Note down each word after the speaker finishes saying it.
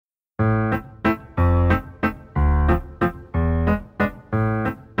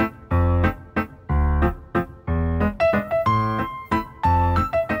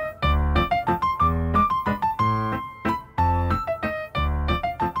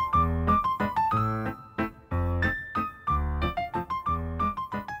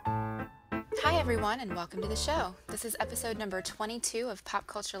everyone, and welcome to the show. This is episode number 22 of Pop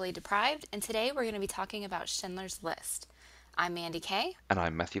Culturally Deprived, and today we're going to be talking about Schindler's List. I'm Mandy Kay. And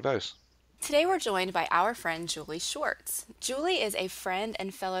I'm Matthew Vose. Today we're joined by our friend Julie Schwartz. Julie is a friend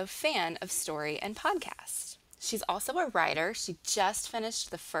and fellow fan of story and podcast. She's also a writer. She just finished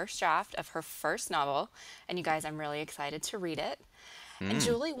the first draft of her first novel, and you guys, I'm really excited to read it. And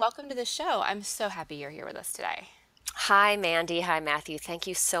Julie, welcome to the show. I'm so happy you're here with us today. Hi, Mandy. Hi, Matthew. Thank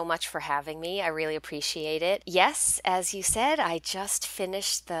you so much for having me. I really appreciate it. Yes, as you said, I just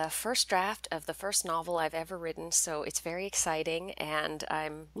finished the first draft of the first novel I've ever written, so it's very exciting, and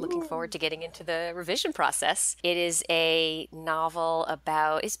I'm looking forward to getting into the revision process. It is a novel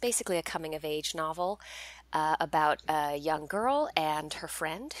it's basically a coming-of-age novel. About a young girl and her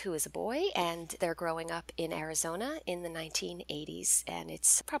friend who is a boy, and they're growing up in Arizona in the 1980s, and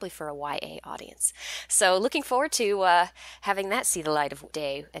it's probably for a YA audience. So looking forward to having that see the light of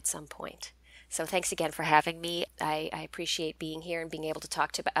day at some point. So thanks again for having me. I appreciate being here and being able to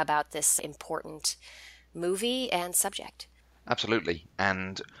talk about this important movie and subject. Absolutely.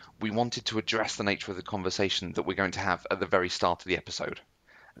 And we wanted to address the nature of the conversation that we're going to have at the very start of the episode.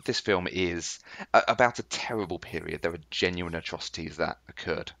 This film is about a terrible period. There are genuine atrocities that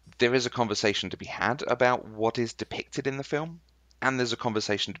occurred. There is a conversation to be had about what is depicted in the film, and there's a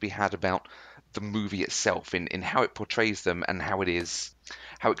conversation to be had about the movie itself in how it portrays them and how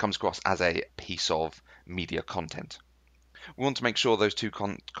it comes across as a piece of media content. We want to make sure those two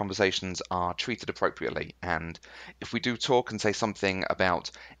conversations are treated appropriately, and if we do talk and say something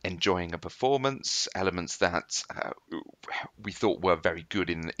about enjoying a performance, elements that we thought were very good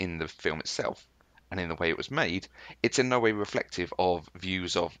in the film itself and in the way it was made, it's in no way reflective of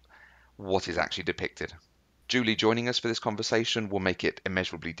views of what is actually depicted. Julie joining us for this conversation will make it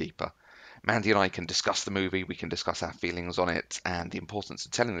immeasurably deeper. Mandy and I can discuss the movie, we can discuss our feelings on it and the importance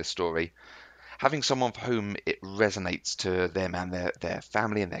of telling this story. Having someone for whom it resonates to them and their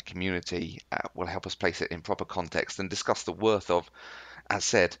family and their community will help us place it in proper context and discuss the worth of, as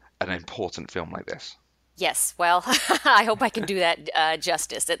said, an important film like this. Yes, well, I hope I can do that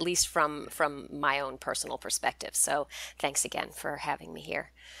justice, at least from my own personal perspective. So thanks again for having me here.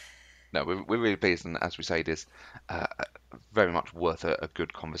 No, we're really pleased, and as we say, it is very much worth a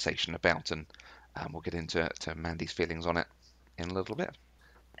good conversation about, and we'll get into Mandy's feelings on it in a little bit.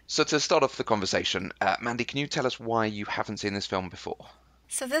 So to start off the conversation, Mandy, can you tell us why you haven't seen this film before?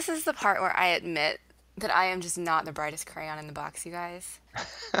 So this is the part where I admit that I am just not the brightest crayon in the box, you guys.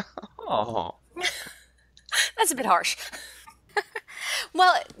 Oh, That's a bit harsh.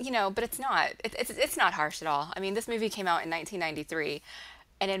 Well, but it's not. It's not harsh at all. I mean, this movie came out in 1993,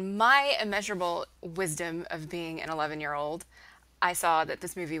 and in my immeasurable wisdom of being an 11-year-old, I saw that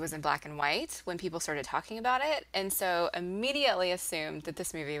this movie was in black and white when people started talking about it, and so immediately assumed that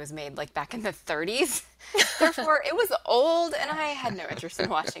this movie was made like back in the 30s. Therefore, it was old, and I had no interest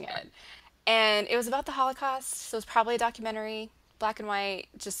in watching it. And it was about the Holocaust, so it was probably a documentary, black and white.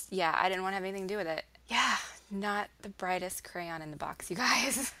 Just, yeah, I didn't want to have anything to do with it. Yeah, not the brightest crayon in the box, you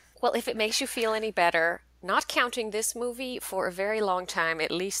guys. Well, if it makes you feel any better, not counting this movie, for a very long time,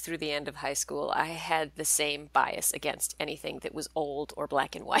 at least through the end of high school, I had the same bias against anything that was old or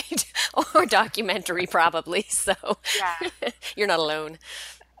black and white or documentary, probably. So Yeah. you're not alone.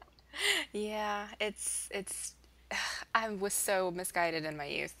 Yeah, I was so misguided in my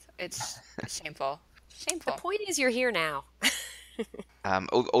youth. It's shameful. The Shameful. point is, you're here now.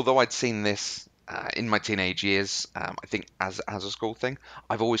 although I'd seen this in my teenage years, I think as a school thing,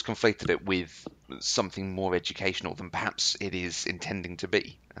 I've always conflated it with something more educational than perhaps it is intending to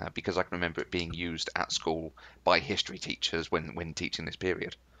be, because I can remember it being used at school by history teachers when teaching this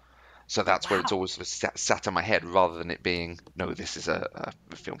period. So that's where it's always sort of sat in my head, rather than it being, no, this is a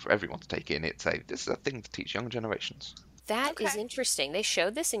film for everyone to take in. This is a thing to teach young generations. That is Okay. interesting. They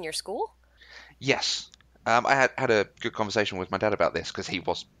showed this in your school? Yes. I had a good conversation with my dad about this because he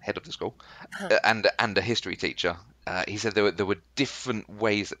was head of the school and a history teacher. He said there were different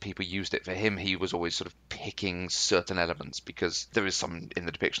ways that people used it. For him, he was always sort of picking certain elements because there is some in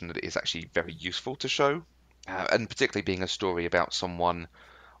the depiction that is actually very useful to show, and particularly being a story about someone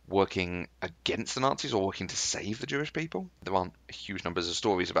working against the Nazis or working to save the Jewish people. There aren't huge numbers of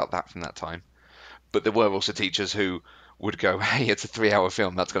stories about that from that time, but there were also teachers who would go, hey, it's a 3-hour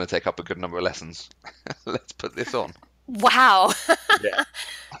film, that's going to take up a good number of lessons. Let's put this on. Wow. Yeah.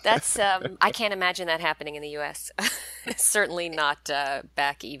 That's, I can't imagine that happening in the U.S. Certainly not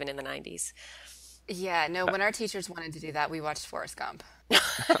back even in the 90s. Yeah, no, when our teachers wanted to do that, we watched Forrest Gump.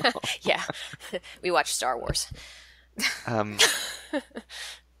 Yeah, we watched Star Wars.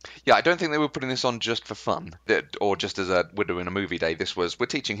 Yeah, I don't think they were putting this on just for fun, or just as a we're doing a movie day. This was we're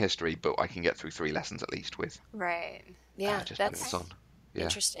teaching history, but I can get through 3 lessons at least with Right. Yeah, just putting this that's on. Yeah.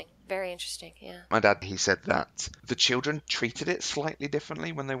 interesting. Very interesting. Yeah. My dad, he said that the children treated it slightly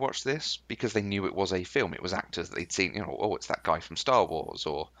differently when they watched this because they knew it was a film. It was actors that they'd seen, oh, it's that guy from Star Wars,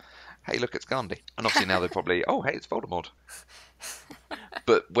 or hey, look, it's Gandhi. And obviously now they're probably, oh, hey, it's Voldemort.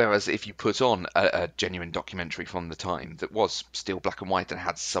 But whereas if you put on a genuine documentary from the time that was still black and white and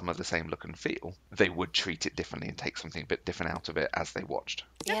had some of the same look and feel, they would treat it differently and take something a bit different out of it as they watched.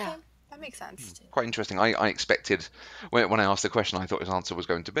 Yeah. Okay. That makes sense. Quite interesting. I expected, when I asked the question, I thought his answer was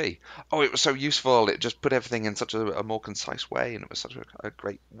going to be, oh, it was so useful. It just put everything in such a more concise way, and it was such a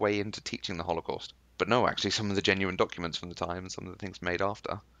great way into teaching the Holocaust. But no, actually, some of the genuine documents from the time and some of the things made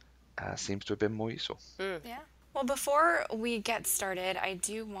after seems to have been more useful. Yeah. Well, before we get started, I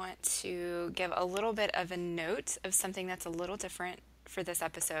do want to give a little bit of a note of something that's a little different for this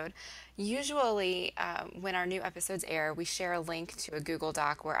episode. Usually, when our new episodes air, we share a link to a Google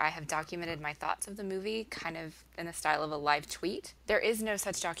Doc where I have documented my thoughts of the movie, kind of in the style of a live tweet. There is no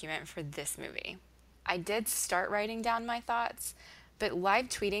such document for this movie. I did start writing down my thoughts, but live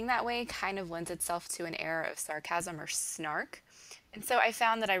tweeting that way kind of lends itself to an air of sarcasm or snark. And so I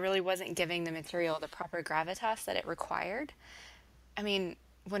found that I really wasn't giving the material the proper gravitas that it required. I mean,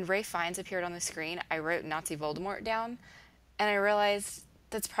 when Ray Fiennes appeared on the screen, I wrote Nazi Voldemort down, and I realized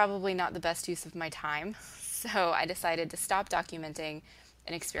that's probably not the best use of my time. So I decided to stop documenting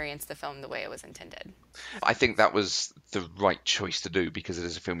and experience the film the way it was intended. I think that was the right choice to do because it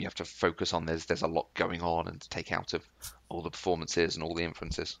is a film you have to focus on. There's a lot going on and to take out of all the performances and all the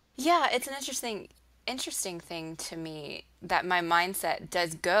inferences. Yeah, it's an interesting thing to me that my mindset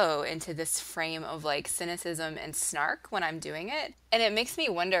does go into this frame of like cynicism and snark when I'm doing it. And it makes me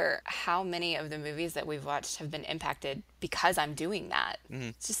wonder how many of the movies that we've watched have been impacted because I'm doing that.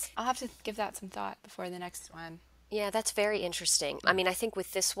 It's just, I'll have to give that some thought before the next one. Yeah, that's very interesting. I mean, I think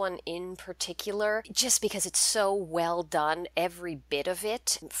with this one in particular, just because it's so well done, every bit of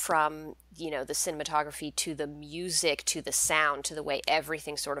it, from, the cinematography to the music to the sound to the way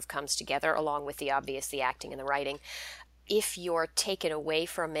everything sort of comes together, along with the acting and the writing, if you're taken away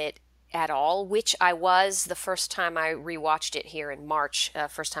from it at all, which I was the first time I rewatched it here in March,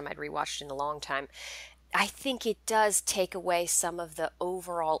 first time I'd rewatched it in a long time, I think it does take away some of the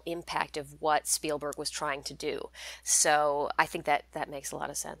overall impact of what Spielberg was trying to do. So I think that makes a lot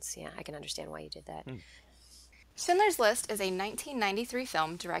of sense. Yeah, I can understand why you did that. Schindler's List is a 1993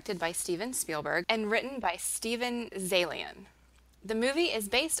 film directed by Steven Spielberg and written by Steven Zaillian. The movie is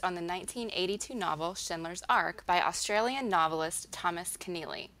based on the 1982 novel Schindler's Ark by Australian novelist Thomas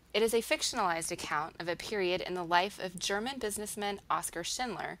Keneally. It is a fictionalized account of a period in the life of German businessman Oskar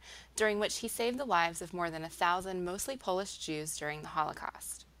Schindler, during which he saved the lives of more than 1,000 mostly Polish Jews during the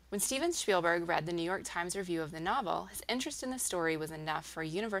Holocaust. When Steven Spielberg read the New York Times review of the novel, his interest in the story was enough for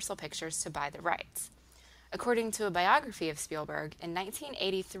Universal Pictures to buy the rights. According to a biography of Spielberg, in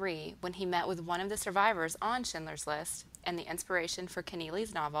 1983, when he met with one of the survivors on Schindler's List and the inspiration for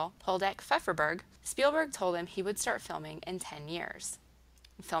Keneally's novel, Huldek Pfefferberg, Spielberg told him he would start filming in 10 years.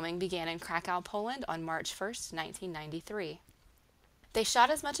 Filming began in Krakow, Poland on March 1st, 1993. They shot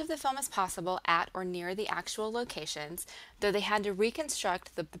as much of the film as possible at or near the actual locations, though they had to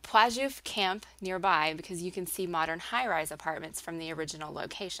reconstruct the Płażów camp nearby because you can see modern high-rise apartments from the original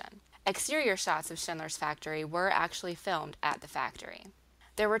location. Exterior shots of Schindler's factory were actually filmed at the factory.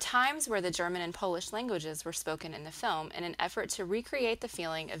 There were times where the German and Polish languages were spoken in the film in an effort to recreate the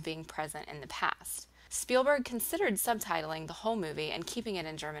feeling of being present in the past. Spielberg considered subtitling the whole movie and keeping it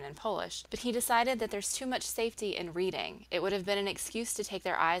in German and Polish, but he decided that there's too much safety in reading. It would have been an excuse to take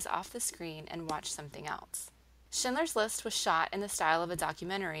their eyes off the screen and watch something else. Schindler's List was shot in the style of a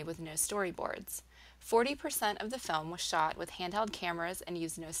documentary with no storyboards. 40% of the film was shot with handheld cameras and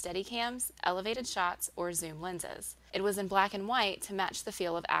used no Steadicams, elevated shots, or zoom lenses. It was in black and white to match the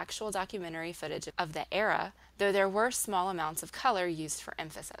feel of actual documentary footage of the era, though there were small amounts of color used for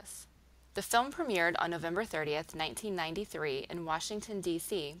emphasis. The film premiered on November 30th, 1993 in Washington,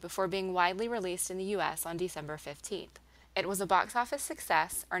 D.C., before being widely released in the U.S. on December 15th. It was a box office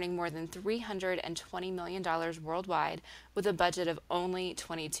success, earning more than $320 million worldwide with a budget of only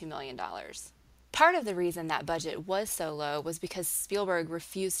 $22 million. Part of the reason that budget was so low was because Spielberg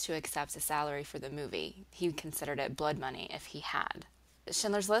refused to accept a salary for the movie. He considered it blood money if he had.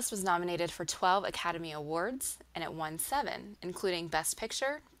 Schindler's List was nominated for 12 Academy Awards, and it won 7, including Best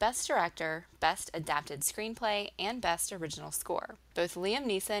Picture, Best Director, Best Adapted Screenplay, and Best Original Score. Both Liam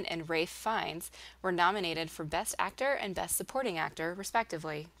Neeson and Ralph Fiennes were nominated for Best Actor and Best Supporting Actor,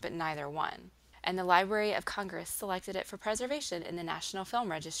 respectively, but neither won. and the Library of Congress selected it for preservation in the National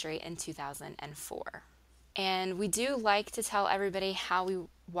Film Registry in 2004. And we do like to tell everybody how we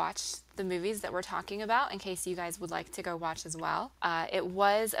watch the movies that we're talking about in case you guys would like to go watch as well. It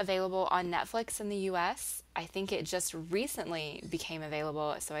was available on Netflix in the US. I think it just recently became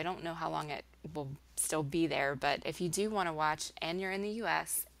available, so I don't know how long it will still be there. But if you do want to watch and you're in the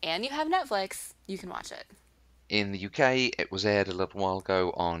US and you have Netflix, you can watch it. In the UK, it was aired a little while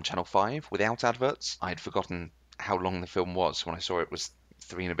ago on Channel 5 without adverts. I'd forgotten how long the film was. When I saw it was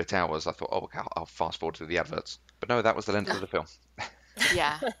 3 and a bit hours, I thought, oh, okay, I'll fast forward to the adverts. But no, that was the length of the film.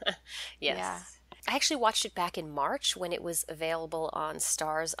 Yeah. Yes. Yeah. I actually watched it back in March when it was available on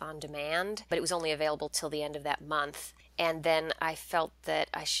Stars On Demand, but it was only available till the end of that month. And then I felt that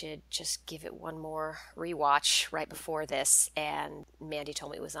I should just give it one more rewatch right before this, and Mandy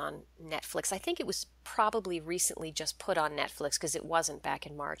told me it was on Netflix. I think it was probably recently just put on Netflix because it wasn't back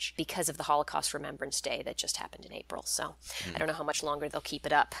in March because of the Holocaust Remembrance Day that just happened in April. So I don't know how much longer they'll keep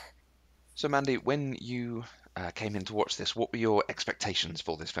it up. So, Mandy, when you came in to watch this, what were your expectations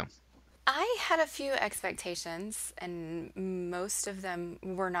for this film? I had a few expectations, and most of them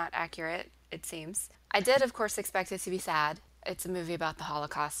were not accurate, it seems. I did, of course, expect it to be sad. It's a movie about the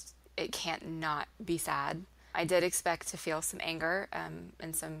Holocaust. It can't not be sad. I did expect to feel some anger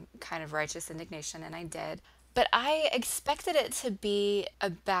and some kind of righteous indignation, and I did. But I expected it to be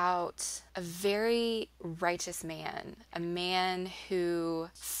about a very righteous man, a man who,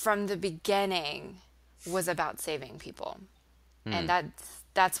 from the beginning, was about saving people. And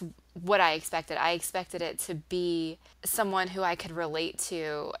that's what I expected. I expected it to be someone who I could relate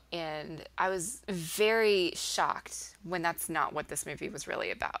to, and I was very shocked when that's not what this movie was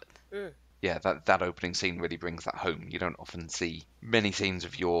really about. Yeah, that opening scene really brings that home. You don't often see many scenes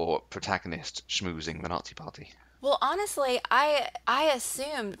of your protagonist schmoozing the Nazi party. Well, honestly, I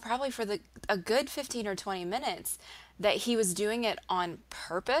assumed probably for a good 15 or 20 minutes that he was doing it on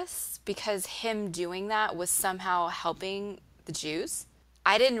purpose because him doing that was somehow helping the Jews.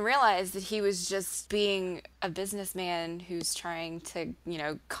 I didn't realize that he was just being a businessman who's trying to,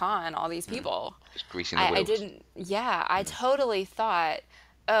 con all these people. Just greasing the wheels. I totally thought,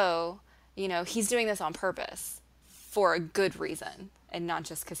 oh, he's doing this on purpose for a good reason and not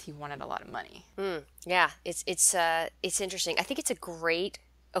just because he wanted a lot of money. Yeah, it's interesting. I think it's a great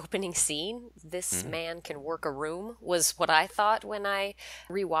opening scene. This man can work a room was what I thought when I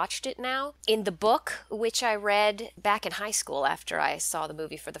rewatched it now. In the book, which I read back in high school after I saw the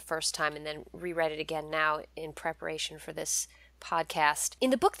movie for the first time and then reread it again now in preparation for this podcast. In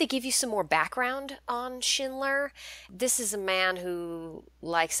the book, they give you some more background on Schindler. This is a man who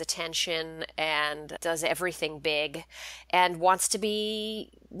likes attention and does everything big and wants to be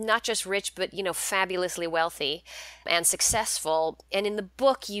not just rich, but, fabulously wealthy and successful. And in the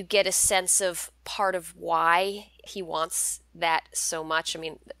book, you get a sense of part of why he wants that so much. I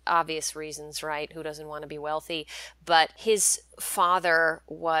mean, obvious reasons, right? Who doesn't want to be wealthy? But his father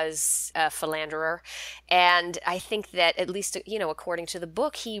was a philanderer. And I think that at least, according to the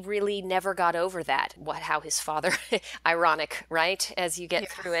book, he really never got over that. How his father, ironic, right? As you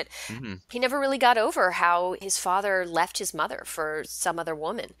get through it, he never really got over how his father left his mother for some other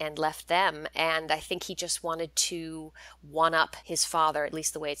woman and left them. And I think he just wanted to one up his father, at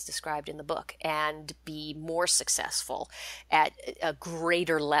least the way it's described in the book, and be more successful at a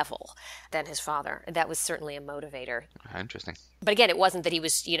greater level than his father. That was certainly a motivator. Interesting. But again, it wasn't that he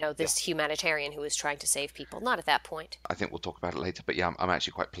was, this humanitarian who was trying to save people. Not at that point. I think we'll talk about it later, but yeah, I'm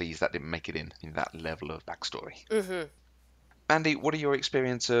actually quite pleased that didn't make it in that level of backstory. Mandy, what are your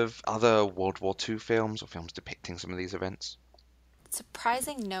experience of other World War II films or films depicting some of these events?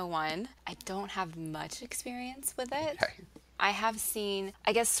 Surprising no one. I don't have much experience with it. Okay. I have seen,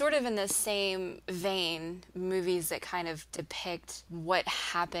 I guess sort of in the same vein, movies that kind of depict what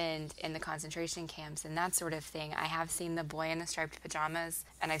happened in the concentration camps and that sort of thing. I have seen The Boy in the Striped Pajamas,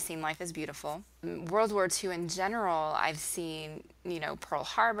 and I've seen Life is Beautiful. World War II in general, I've seen, Pearl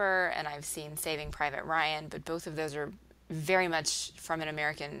Harbor, and I've seen Saving Private Ryan, but both of those are very much from an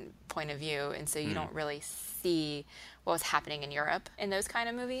American point of view, and so you don't really see what was happening in Europe in those kind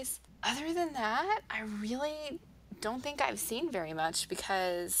of movies. Other than that, I really don't think I've seen very much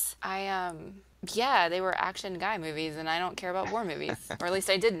because they were action guy movies and I don't care about war movies, or at least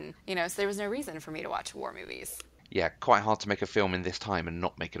I didn't, so there was no reason for me to watch war movies. Yeah, quite hard to make a film in this time and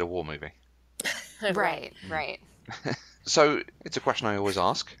not make it a war movie. Right. So it's a question I always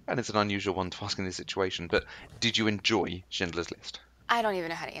ask, and it's an unusual one to ask in this situation, but did you enjoy Schindler's List? I don't even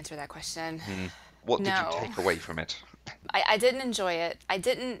know how to answer that question. What did you take away from it? I didn't enjoy it. I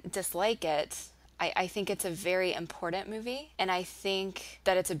didn't dislike it. I think it's a very important movie, and I think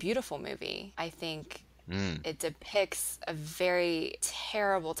that it's a beautiful movie. I think it depicts a very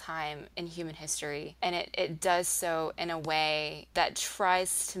terrible time in human history, and it does so in a way that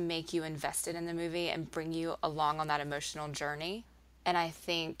tries to make you invested in the movie and bring you along on that emotional journey. And I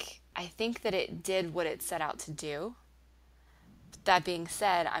think that it did what it set out to do. That being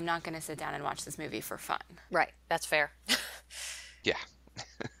said, I'm not going to sit down and watch this movie for fun. Right, that's fair. Yeah.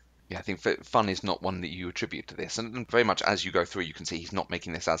 Yeah, I think fun is not one that you attribute to this. And very much as you go through, you can see he's not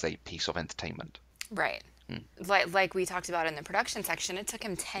making this as a piece of entertainment. Right. Like we talked about in the production section, it took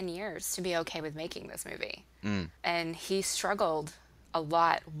him 10 years to be okay with making this movie. And he struggled a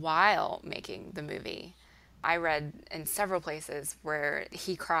lot while making the movie. I read in several places where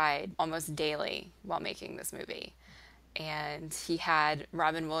he cried almost daily while making this movie. And he had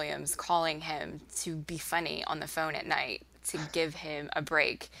Robin Williams calling him to be funny on the phone at night to give him a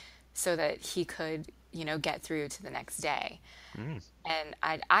break so that he could, get through to the next day. And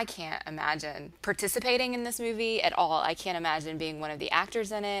I can't imagine participating in this movie at all. I can't imagine being one of the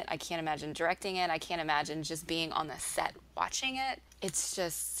actors in it. I can't imagine directing it. I can't imagine just being on the set watching it.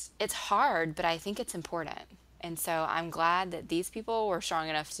 It's hard, but I think it's important. And so I'm glad that these people were strong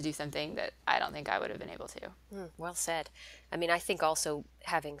enough to do something that I don't think I would have been able to. Well said. I mean, I think also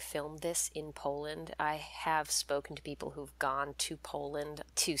having filmed this in Poland, I have spoken to people who've gone to Poland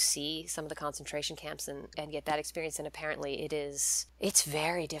to see some of the concentration camps and get that experience. And apparently it's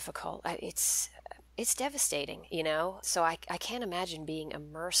very difficult. It's devastating, So I can't imagine being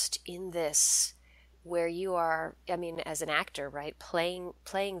immersed in this where you are, I mean, as an actor, right, playing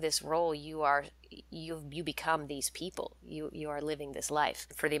this role, you become these people. You are living this life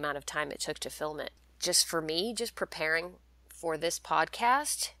for the amount of time it took to film it. Just for me, just preparing for this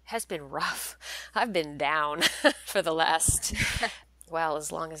podcast has been rough. I've been down for the last,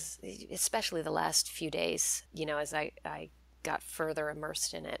 especially the last few days, as I got further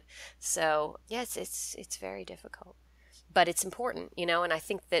immersed in it. So yes, it's very difficult, but it's important, and I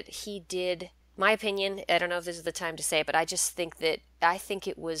think that he did. My opinion, I don't know if this is the time to say it, but I think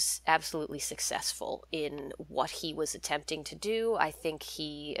it was absolutely successful in what he was attempting to do. I think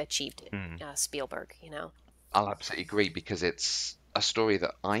he achieved it, Spielberg, I'll absolutely agree, because it's a story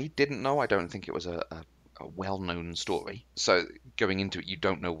that I didn't know. I don't think it was a well-known story. So going into it, you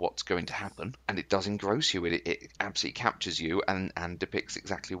don't know what's going to happen, and it does engross you. It absolutely captures you and depicts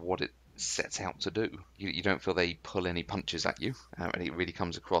exactly what it sets out to do. You don't feel they pull any punches at you, and it really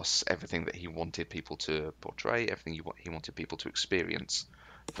comes across everything that he wanted people to portray, everything he wanted people to experience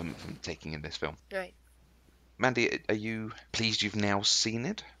from taking in this film. Right. Mandy, are you pleased you've now seen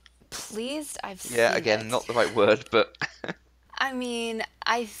it? Pleased I've seen it. Yeah, again, not the right word, but... I mean,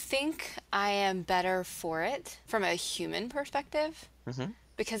 I think I am better for it from a human perspective,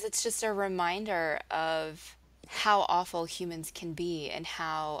 because it's just a reminder of how awful humans can be, and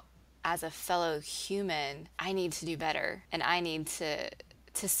how, as a fellow human, I need to do better, and I need to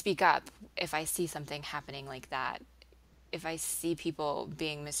speak up if I see something happening like that. If I see people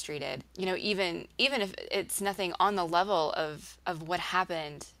being mistreated, even if it's nothing on the level of what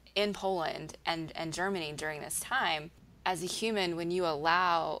happened in Poland and Germany during this time, as a human, when you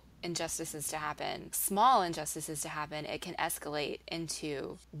allow injustices to happen, small injustices to happen, it can escalate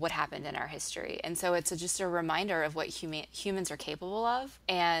into what happened in our history. And so it's just a reminder of what humans are capable of,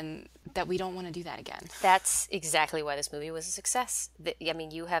 and that we don't want to do that again. That's exactly why this movie was a success. I mean,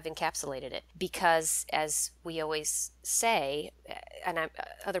 you have encapsulated it, because as we always say, and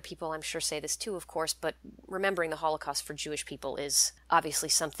other people I'm sure say this too, of course, but remembering the Holocaust for Jewish people is obviously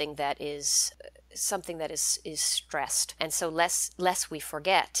something that is stressed. And so less we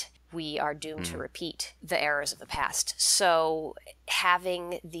forget, we are doomed to repeat the errors of the past. So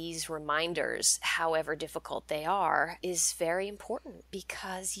having these reminders, however difficult they are, is very important,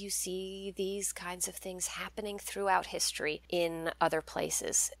 because you see these kinds of things happening throughout history in other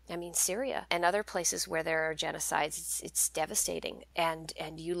places. I mean, Syria and other places where there are genocides, it's devastating. And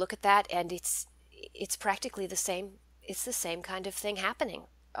you look at that, and it's practically the same. It's the same kind of thing happening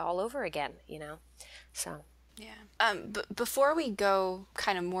all over again, So... Yeah. But before we go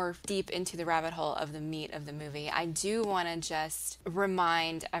kind of more deep into the rabbit hole of the meat of the movie, I do want to just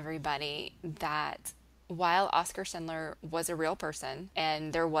remind everybody that while Oskar Schindler was a real person,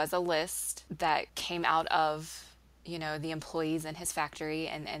 and there was a list that came out of, the employees in his factory,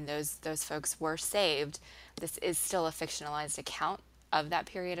 and those folks were saved, this is still a fictionalized account of that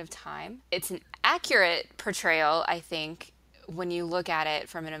period of time. It's an accurate portrayal, I think, when you look at it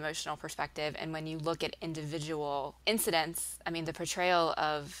from an emotional perspective, and when you look at individual incidents. I mean, the portrayal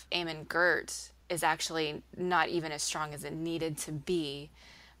of Eamon Gert is actually not even as strong as it needed to be,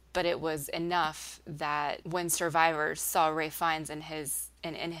 but it was enough that when survivors saw Ray Fiennes in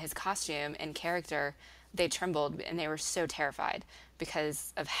his costume and character, they trembled and they were so terrified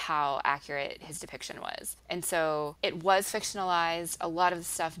because of how accurate his depiction was. And so it was fictionalized. A lot of the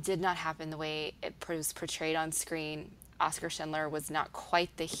stuff did not happen the way it was portrayed on screen. Oskar Schindler was not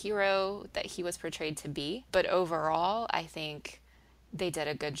quite the hero that he was portrayed to be. But overall, I think they did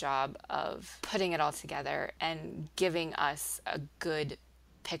a good job of putting it all together and giving us a good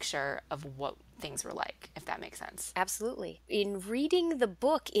picture of what things were like, if that makes sense. Absolutely. In reading the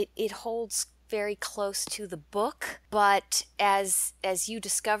book, it holds very close to the book, but as you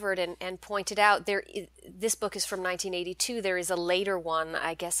discovered and pointed out, this book is from 1982. There is a later one,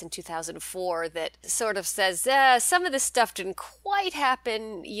 I guess in 2004, that sort of says some of this stuff didn't quite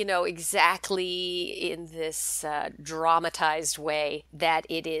happen, exactly in this dramatized way that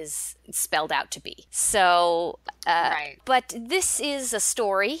it is spelled out to be. So, Right. but this is a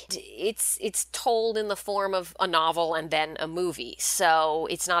story. It's told in the form of a novel and then a movie, so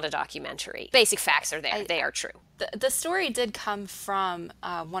it's not a documentary. Basic facts are there. They are true. The story did come from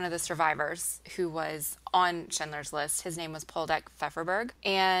one of the survivors who was on Schindler's List. His name was Poldek Pfefferberg,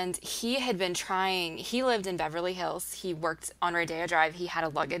 and he lived in Beverly Hills. He worked on Rodeo Drive. He had a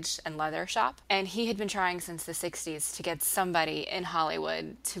luggage and leather shop, and he had been trying since the 60s to get somebody in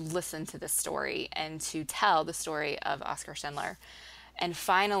Hollywood to listen to this story and to tell the story of Oskar Schindler. And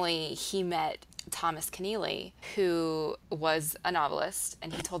finally, he met Thomas Keneally, who was a novelist,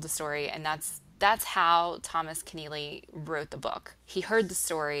 and he told the story, and that's how Thomas Keneally wrote the book. He heard the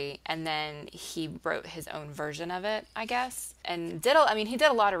story and then he wrote his own version of it, I guess. And he did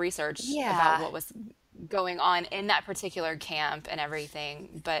a lot of research about what was going on in that particular camp and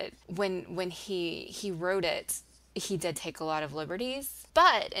everything. But when he wrote it, he did take a lot of liberties.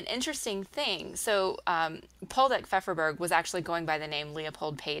 But an interesting thing, so Poldek Pfefferberg was actually going by the name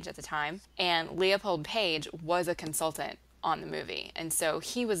Leopold Page at the time. And Leopold Page was a consultant on the movie, and so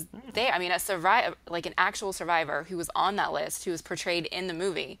he was there. I mean, an actual survivor who was on that list, who was portrayed in the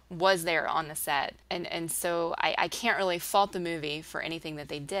movie, was there on the set, and so I can't really fault the movie for anything that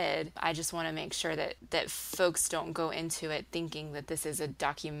they did. I just want to make sure that folks don't go into it thinking that this is a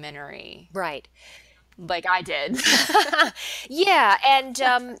documentary, Right. like I did. Yeah, and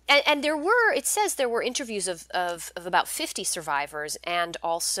it says there were interviews of about 50 survivors, and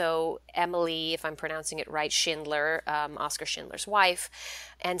also Emily, if I'm pronouncing it right, Schindler, Oskar Schindler's wife,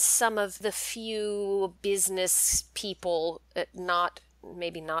 and some of the few business people,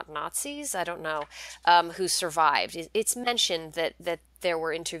 maybe not Nazis, I don't know, who survived. It's mentioned that there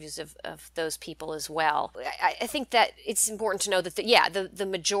were interviews of those people as well. I think that it's important to know that, the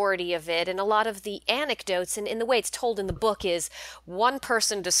majority of it and a lot of the anecdotes and in the way it's told in the book is one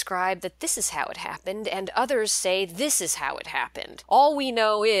person described that this is how it happened and others say this is how it happened. All we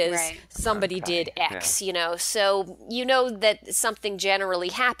know is somebody did X, so that something generally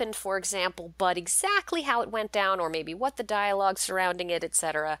happened, for example, but exactly how it went down or maybe what the dialogue surrounding it,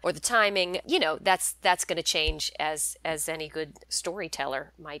 etc., or the timing, that's going to change as any good storyteller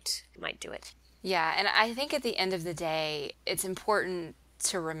might do it. Yeah, and I think at the end of the day, it's important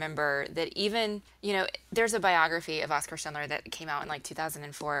to remember that even, there's a biography of Oskar Schindler that came out in like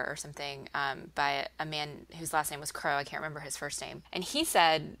 2004 or something by a man whose last name was Crow. I can't remember his first name. And he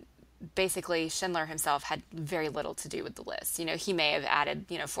said basically Schindler himself had very little to do with the list. He may have added,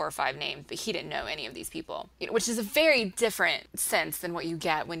 4 or 5 names, but he didn't know any of these people, which is a very different sense than what you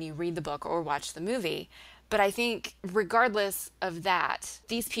get when you read the book or watch the movie. But I think regardless of that,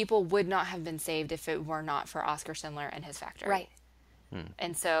 these people would not have been saved if it were not for Oskar Schindler and his factory. Right.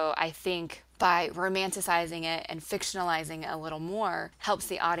 And so I think by romanticizing it and fictionalizing it a little more helps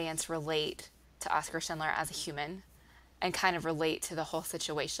the audience relate to Oskar Schindler as a human and kind of relate to the whole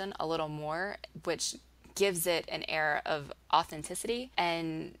situation a little more, which gives it an air of authenticity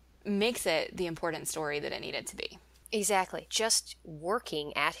and makes it the important story that it needed to be. Exactly. Just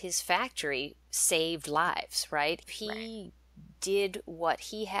working at his factory saved lives, right? He did what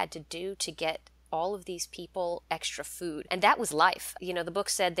he had to do to get all of these people extra food. And that was life. The book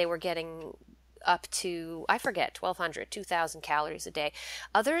said they were getting up to, I forget, 1,200, 2,000 calories a day.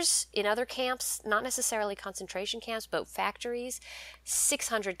 Others in other camps, not necessarily concentration camps, but factories,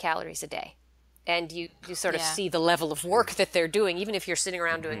 600 calories a day. And you sort of see the level of work that they're doing. Even if you're sitting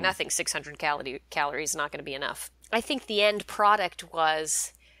around doing nothing, 600 calories is not going to be enough. I think the end product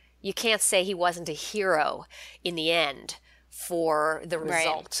was, you can't say he wasn't a hero in the end for the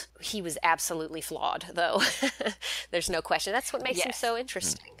result. Right. He was absolutely flawed, though. There's no question. That's what makes him so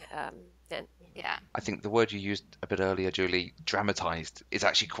interesting. And Yeah. I think the word you used a bit earlier, Julie, dramatized, is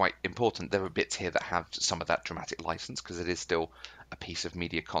actually quite important. There are bits here that have some of that dramatic license because it is still a piece of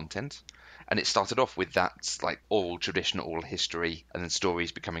media content. And it started off with that like oral tradition, oral history, and then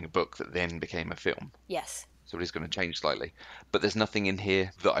stories becoming a book that then became a film. Yes. So it is going to change slightly. But there's nothing in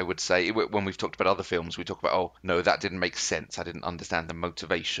here that I would say, when we've talked about other films, we talk about, oh, no, that didn't make sense. I didn't understand the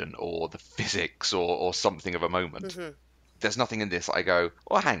motivation or the physics or something of a moment. Hmm. There's nothing in this I go,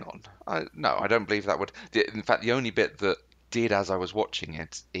 oh, hang on. No, I don't believe that would. In fact, the only bit that did as I was watching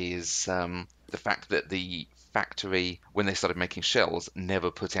it is the fact that the factory, when they started making shells,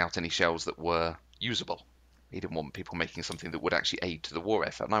 never put out any shells that were usable. He didn't want people making something that would actually aid to the war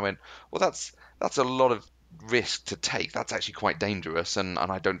effort. And I went, well, that's a lot of risk to take. That's actually quite dangerous. And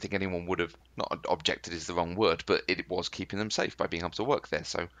I don't think anyone would have, not objected is the wrong word, but it was keeping them safe by being able to work there.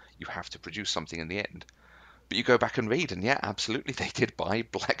 So you have to produce something in the end. But you go back and read, and yeah, absolutely, they did buy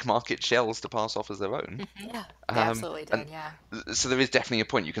black market shells to pass off as their own. Yeah. They absolutely And did, yeah. so there is definitely a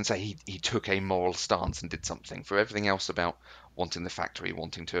point. You can say he took a moral stance and did something. For everything else about wanting the factory,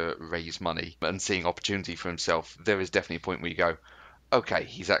 wanting to raise money, and seeing opportunity for himself, there is definitely a point where you go, okay,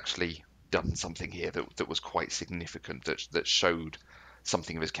 he's actually done something here that was quite significant, that showed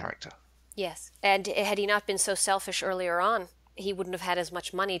something of his character. Yes. And had he not been so selfish earlier on, he wouldn't have had as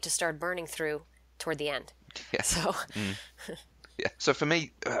much money to start burning through toward the end. Yeah. So, Yeah. So for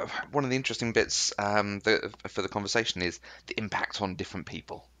me, one of the interesting bits for the conversation is the impact on different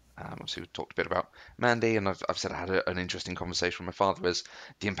people. Obviously, we talked a bit about Mandy, and I've said I had an interesting conversation with my father as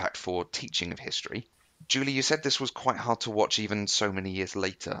the impact for teaching of history. Julie, you said this was quite hard to watch even so many years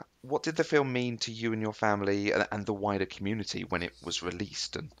later. What did the film mean to you and your family and the wider community when it was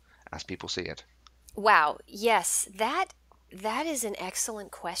released and as people see it? wow. Yes, that is an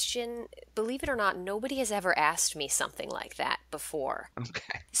excellent question. Believe it or not, nobody has ever asked me something like that before.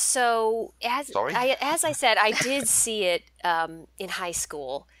 Okay. So, Sorry? as I said, I did see it in high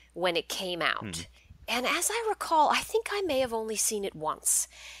school when it came out. And as I recall, I think I may have only seen it once.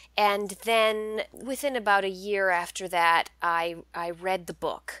 And then within about a year after that, I read the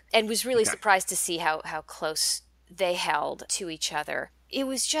book and was really Okay. surprised to see how close they held to each other. It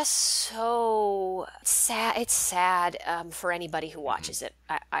was just so sad. It's sad for anybody who watches it.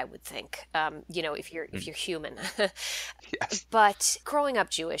 I would think, if you're human. Yes. But growing up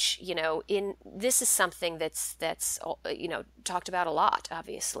Jewish, in this is something that's talked about a lot.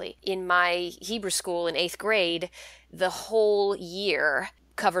 Obviously, in my Hebrew school in 8th grade, the whole year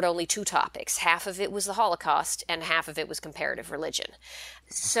covered only two topics. Half of it was the Holocaust, and half of it was comparative religion.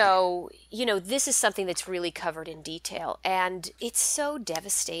 So, this is something that's really covered in detail, and it's so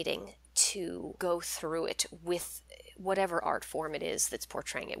devastating to go through it with whatever art form it is that's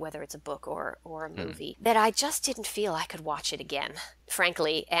portraying it, whether it's a book or a movie, that I just didn't feel I could watch it again,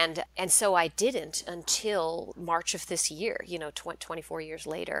 frankly. And so I didn't until March of this year, 24 years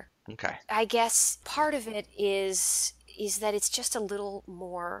later. Okay. I guess part of it is that it's just a little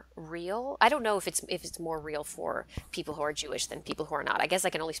more real. I don't know if it's more real for people who are Jewish than people who are not. I guess I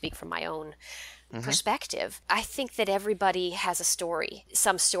can only speak from my own perspective. I think that everybody has a story,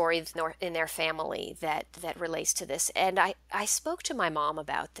 some story in their family that relates to this. And I spoke to my mom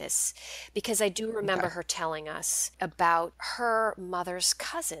about this because I do remember her telling us about her mother's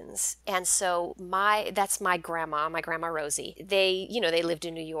cousins. And so that's my grandma Rosie. They lived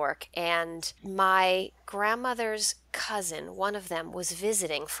in New York, and my grandmother's cousin, one of them, was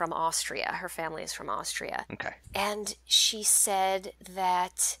visiting from Austria. Her family is from Austria. Okay. And she said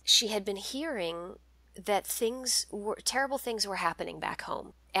that she had been hearing that terrible things were happening back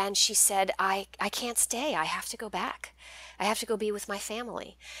home. And she said, I can't stay. I have to go back. I have to go be with my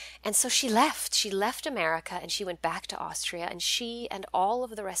family. And so she left. She left America and she went back to Austria. And she and all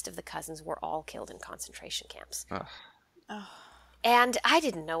of the rest of the cousins were all killed in concentration camps. Ugh. And I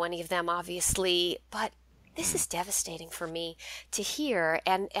didn't know any of them, obviously, but this is devastating for me to hear.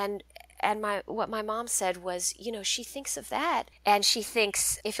 And what my mom said was, she thinks of that, and she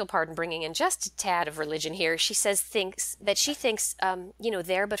thinks, if you'll pardon bringing in just a tad of religion here, she thinks,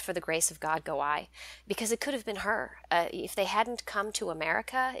 there but for the grace of God go I, because it could have been her. If they hadn't come to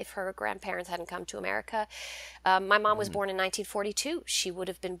America, if her grandparents hadn't come to America, my mom was born in 1942. She would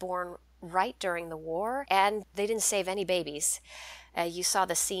have been born right during the war, and they didn't save any babies. You saw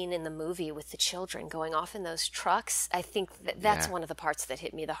the scene in the movie with the children going off in those trucks. I think that's one of the parts that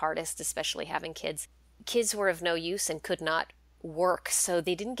hit me the hardest, especially having kids. Kids were of no use and could not work, so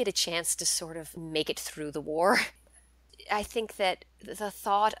they didn't get a chance to sort of make it through the war. I think that the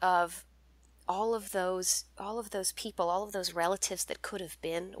thought of all of those people, all of those relatives that could have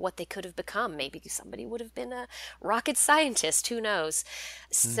been what they could have become. Maybe somebody would have been a rocket scientist, who knows.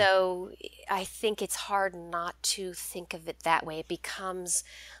 So I think it's hard not to think of it that way. It becomes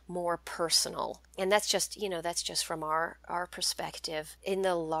more personal. And that's just from our perspective. In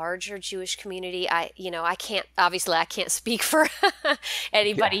the larger Jewish community, I can't speak for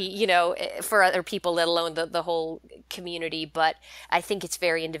anybody, for other people, let alone the whole community, but I think it's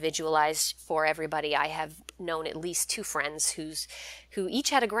very individualized for everybody. I have known at least two friends who each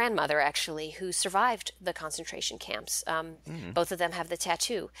had a grandmother, actually, who survived the concentration camps. Both of them have the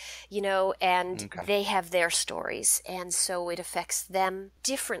tattoo, and Okay. they have their stories, and so it affects them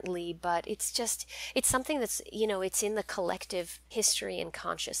differently, but it's something that's, it's in the collective history and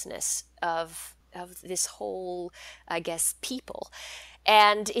consciousness of this whole, I guess, people.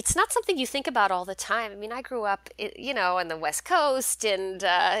 And it's not something you think about all the time. I mean, I grew up, on the West Coast, and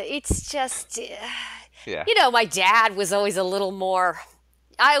it's just, Yeah. my dad was always a little more.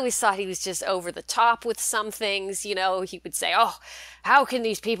 I always thought he was just over the top with some things. He would say, "Oh, how can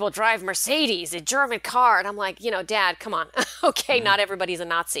these people drive Mercedes, a German car?" And I'm like, Dad, come on. Okay, not everybody's a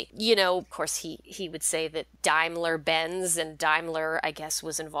Nazi. Of course, he would say that Daimler-Benz and Daimler, I guess,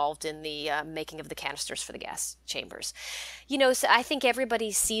 was involved in the making of the canisters for the gas chambers. So I think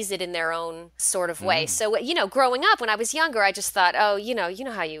everybody sees it in their own sort of way. So, growing up, when I was younger, I just thought, oh, you know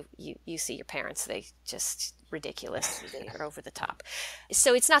how you see your parents, they just ridiculous. They are over the top.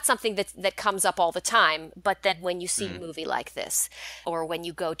 So it's not something that comes up all the time, but then when you see a movie like this, or when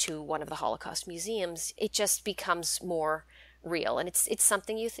you go to one of the Holocaust museums, it just becomes more real, and it's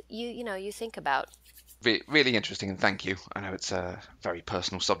something you think about. Really interesting, and thank you. I know it's a very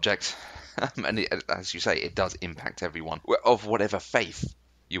personal subject, and as you say, it does impact everyone of whatever faith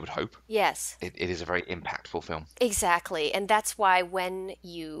you would hope. Yes. It is a very impactful film. Exactly. And that's why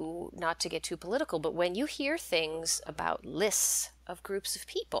not to get too political, but when you hear things about lists of groups of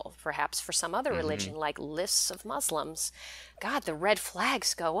people, perhaps for some other religion, like lists of Muslims, God, the red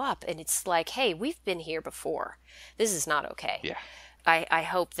flags go up. And it's like, hey, we've been here before. This is not okay. Yeah. I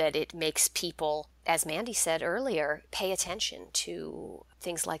hope that it makes people, as Mandy said earlier, pay attention to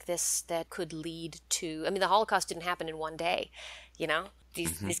things like this that could lead to, the Holocaust didn't happen in one day,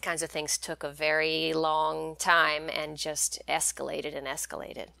 These kinds of things took a very long time and just escalated and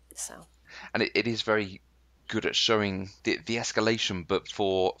escalated. So, And it is very good at showing the escalation, but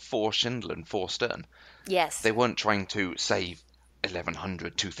for Schindler and for Stern. yes. They weren't trying to save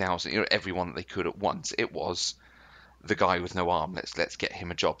 1,100, 2,000, everyone that they could at once. It was the guy with no arm, let's get him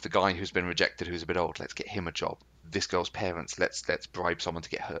a job. The guy who's been rejected, who's a bit old, let's get him a job. This girl's parents, let's bribe someone to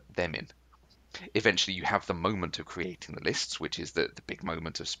get them in. Eventually you have the moment of creating the lists, which is the big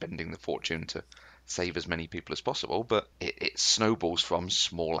moment of spending the fortune to save as many people as possible, but it snowballs from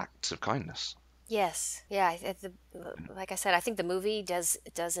small acts of kindness. Yes. Yeah. Like I said, I think the movie does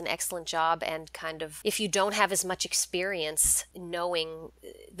an excellent job, and kind of, if you don't have as much experience knowing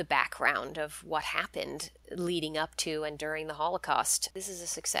the background of what happened leading up to and during the Holocaust, this is a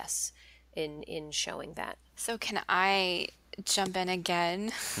success in showing that. So can I jump in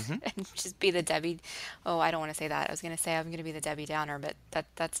again and just be the Debbie? Oh, I don't want to say that. I was going to say I'm going to be the Debbie Downer, but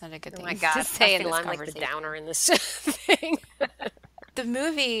that's not a good thing to say in this I'm conversation. like the downer in this thing. The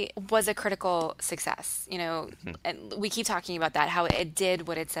movie was a critical success, and we keep talking about that, how it did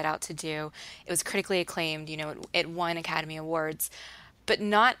what it set out to do. It was critically acclaimed, it won Academy Awards, but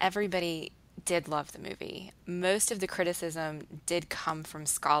not everybody did love the movie. Most of the criticism did come from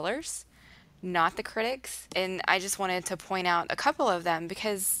scholars, not the critics. And I just wanted to point out a couple of them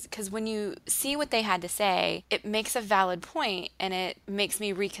because when you see what they had to say, it makes a valid point, and it makes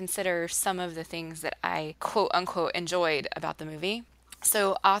me reconsider some of the things that I quote unquote enjoyed about the movie.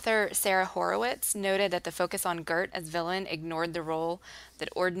 So author Sarah Horowitz noted that the focus on Goethe as villain ignored the role that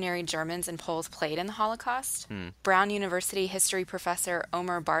ordinary Germans and Poles played in the Holocaust. Brown University history professor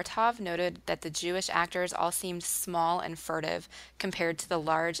Omer Bartov noted that the Jewish actors all seemed small and furtive compared to the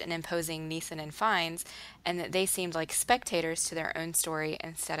large and imposing Neeson and Fiennes, and that they seemed like spectators to their own story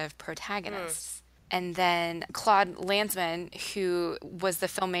instead of protagonists. And then Claude Lanzmann, who was the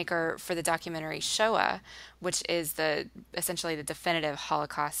filmmaker for the documentary Shoah, which is essentially the definitive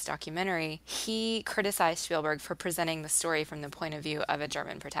Holocaust documentary, he criticized Spielberg for presenting the story from the point of view of a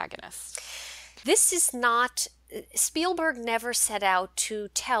German protagonist. This is not Spielberg never set out to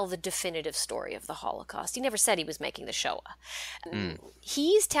tell the definitive story of the Holocaust. He never said he was making the Shoah.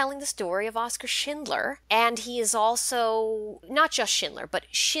 He's telling the story of Oskar Schindler, and he is also not just Schindler, but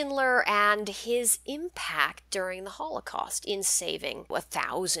Schindler and his impact during the Holocaust in saving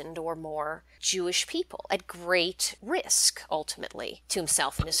 1,000 or more Jewish people at great risk, ultimately, to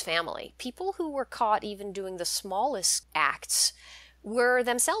himself and his family. People who were caught even doing the smallest acts were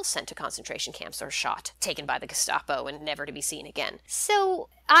themselves sent to concentration camps or shot, taken by the Gestapo, and never to be seen again. So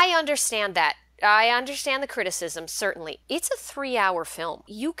I understand that. I understand the criticism, certainly. It's a 3-hour film.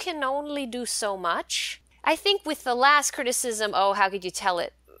 You can only do so much. I think with the last criticism, oh, how could you tell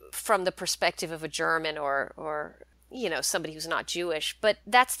it from the perspective of a German or somebody who's not Jewish, but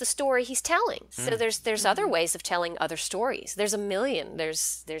that's the story he's telling. So there's other ways of telling other stories. There's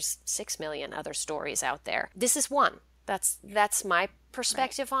 6 million other stories out there. This is one. That's my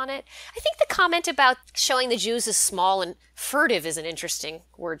perspective on it. I think the comment about showing the Jews as small and furtive is an interesting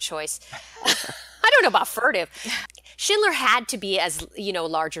word choice. I don't know about furtive. Schindler had to be as,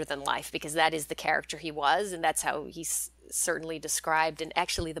 larger than life, because that is the character he was, and that's how he's certainly described. And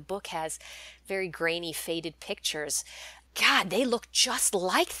actually the book has very grainy, faded pictures. God, they look just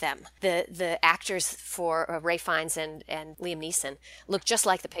like them. The actors for Ray Fiennes and Liam Neeson look just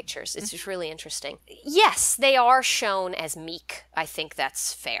like the pictures. It's just really interesting. Yes, they are shown as meek. I think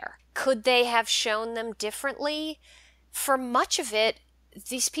that's fair. Could they have shown them differently? For much of it,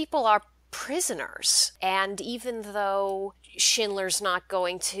 these people are prisoners. And even though Schindler's not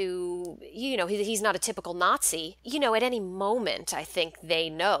going to, he's not a typical Nazi, at any moment, I think they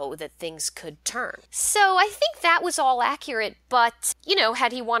know that things could turn. So I think that was all accurate, but,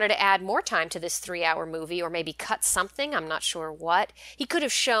 had he wanted to add more time to this 3-hour movie, or maybe cut something, I'm not sure what, he could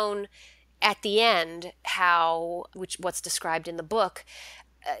have shown at the end what's described in the book,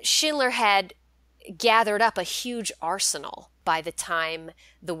 Schindler had gathered up a huge arsenal by the time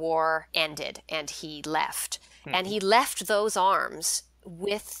the war ended and he left. And he left those arms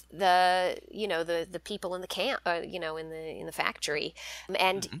with the people in the camp, in the factory,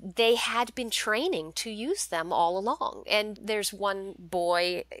 and they had been training to use them all along. And there's one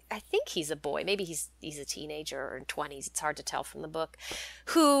boy, I think he's a boy, maybe he's a teenager or in 20s, it's hard to tell from the book,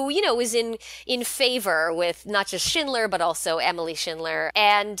 who was in favor with not just Schindler but also Emily Schindler.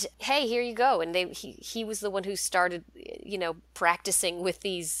 And hey, here you go. And he was the one who started practicing with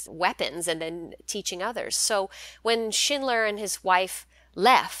these weapons and then teaching others. So when Schindler and his wife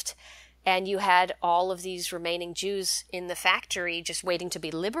left, and you had all of these remaining Jews in the factory just waiting to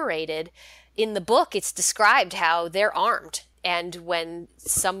be liberated, in the book it's described how they're armed, and when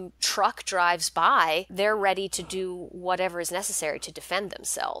some truck drives by, they're ready to do whatever is necessary to defend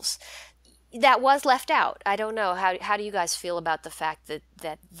themselves. That was left out. I don't know. How do you guys feel about the fact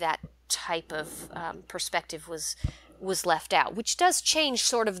that type of perspective was left out, which does change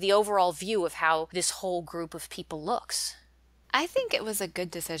sort of the overall view of how this whole group of people looks? I think it was a good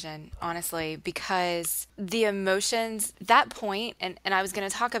decision, honestly, because the emotions, that point, and I was going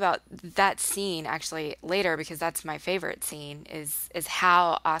to talk about that scene actually later, because that's my favorite scene, is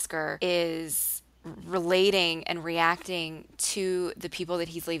how Oskar is relating and reacting to the people that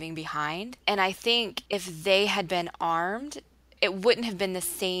he's leaving behind. And I think if they had been armed, it wouldn't have been the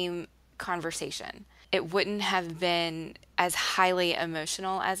same conversation. It wouldn't have been as highly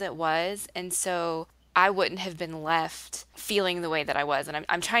emotional as it was. And so I wouldn't have been left feeling the way that I was. And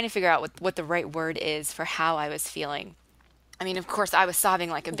I'm trying to figure out what the right word is for how I was feeling. I mean, of course, I was sobbing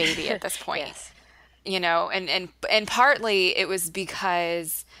like a baby at this point, yes. And partly it was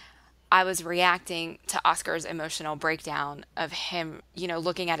because I was reacting to Oscar's emotional breakdown of him,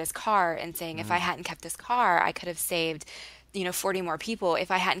 looking at his car and saying, if I hadn't kept this car, I could have saved 40 more people.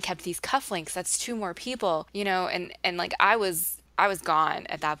 If I hadn't kept these cufflinks, that's 2 more people, and like I was gone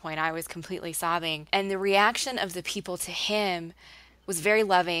at that point. I was completely sobbing. And the reaction of the people to him was very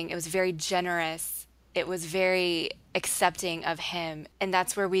loving. It was very generous. It was very accepting of him. And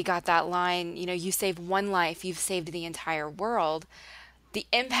that's where we got that line, you save one life, you've saved the entire world. The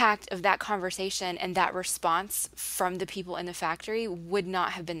impact of that conversation and that response from the people in the factory would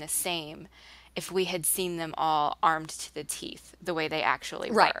not have been the same if we had seen them all armed to the teeth the way they actually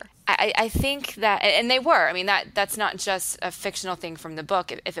right. were. I think that, and they were, I mean, that's not just a fictional thing from the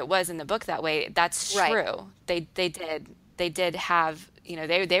book. If it was in the book that way, that's true. Right. They did have,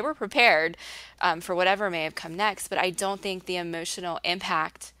 they were prepared for whatever may have come next, but I don't think the emotional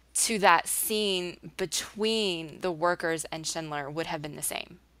impact to that scene between the workers and Schindler would have been the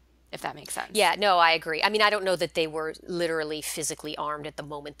same, if that makes sense. Yeah, no, I agree. I mean, I don't know that they were literally physically armed at the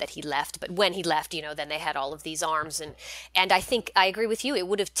moment that he left, but when he left, then they had all of these arms. And I think I agree with you. It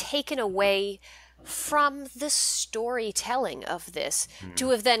would have taken away from the storytelling of this to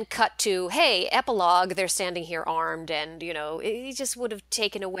have then cut to, hey, epilogue, they're standing here armed, and, it just would have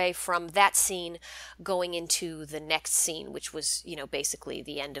taken away from that scene going into the next scene, which was, basically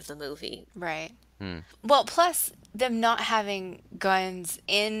the end of the movie. Right. Well, plus them not having guns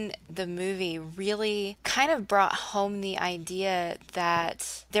in the movie really kind of brought home the idea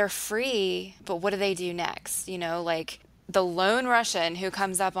that they're free, but what do they do next? Like the lone Russian who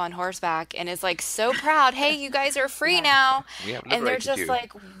comes up on horseback and is like so proud, hey, you guys are free now. We have And they're liberated just you.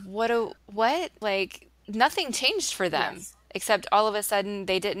 like, what? Like nothing changed for them. Yes. Except all of a sudden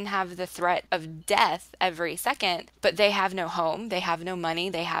they didn't have the threat of death every second, but they have no home, they have no money,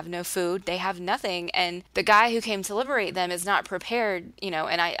 they have no food, they have nothing. And the guy who came to liberate them is not prepared, and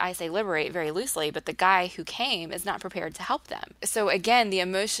I say liberate very loosely, but the guy who came is not prepared to help them. So again, the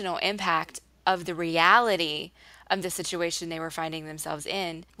emotional impact of the reality of the situation they were finding themselves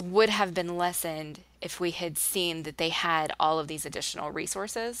in would have been lessened if we had seen that they had all of these additional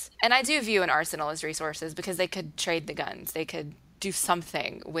resources. And I do view an arsenal as resources because they could trade the guns. They could do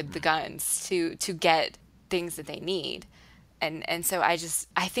something with the guns to get things that they need. And so I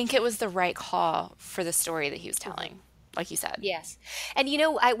think it was the right call for the story that he was telling, like you said. Yes. And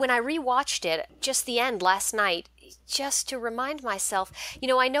when I rewatched it, just the end last night, just to remind myself,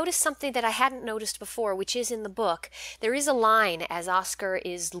 I noticed something that I hadn't noticed before, which is in the book. There is a line as Oscar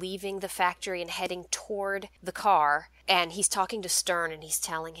is leaving the factory and heading toward the car, and he's talking to Stern and he's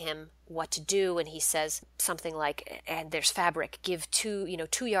telling him what to do, and he says something like, and there's fabric, give 2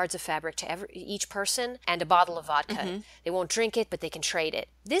 yards of fabric to each person and a bottle of vodka. They won't drink it, but they can trade it.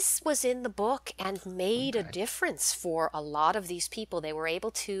 This was in the book and made a difference for a lot of these people. They were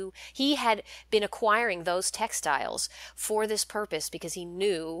able to, he had been acquiring those textiles for this purpose because he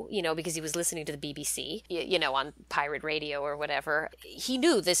knew, because he was listening to the BBC, on pirate radio or whatever. He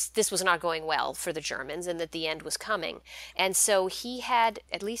knew this was not going well for the Germans and that the end was coming. And so he had,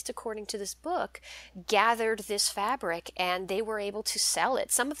 at least according to this book, gathered this fabric and they were able to sell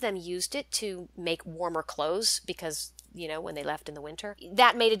it. Some of them used it to make warmer clothes because, when they left in the winter.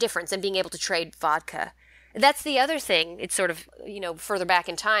 That made a difference in being able to trade vodka. That's the other thing. It's sort of, further back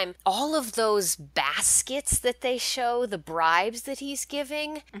in time. All of those baskets that they show, the bribes that he's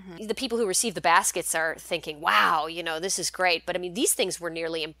giving, the people who receive the baskets are thinking, wow, this is great. But I mean, these things were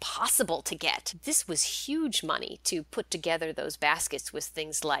nearly impossible to get. This was huge money to put together those baskets with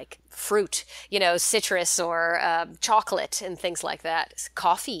things like fruit, citrus or chocolate and things like that.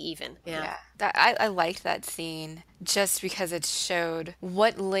 Coffee even. Yeah. I liked that scene just because it showed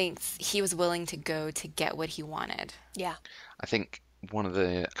what lengths he was willing to go to get what he wanted. Yeah. I think one of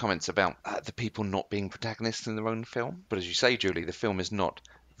the comments about the people not being protagonists in their own film, but as you say, Julie, the film is not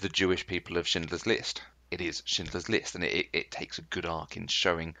the Jewish people of Schindler's List. It is Schindler's List, and it takes a good arc in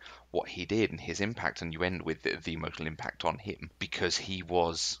showing what he did and his impact, and you end with the emotional impact on him because he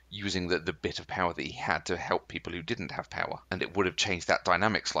was using the bit of power that he had to help people who didn't have power, and it would have changed that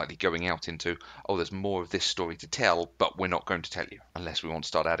dynamic slightly going out into, there's more of this story to tell, but we're not going to tell you unless we want to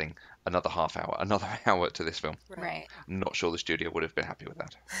start adding another half hour, another hour to this film. Right. I'm not sure the studio would have been happy with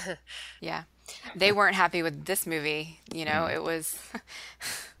that. Yeah. They weren't happy with this movie. It was,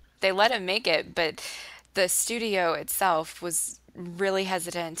 they let him make it, but the studio itself was really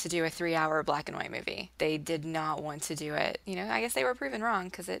hesitant to do a 3-hour black and white movie. They did not want to do it. I guess they were proven wrong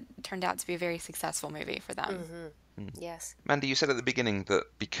because it turned out to be a very successful movie for them. Yes. Mandy, you said at the beginning that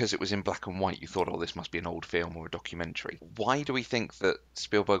because it was in black and white, you thought, this must be an old film or a documentary. Why do we think that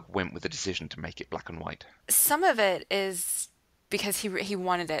Spielberg went with the decision to make it black and white? Some of it is because he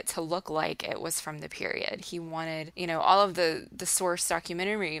wanted it to look like it was from the period. He wanted, all of the source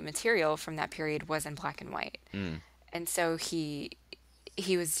documentary material from that period was in black and white. And so he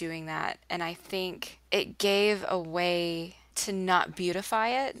was doing that. And I think it gave a way to not beautify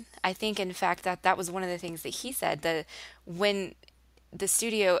it. I think, in fact, that was one of the things that he said, that when the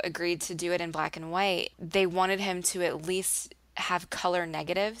studio agreed to do it in black and white, they wanted him to at least have color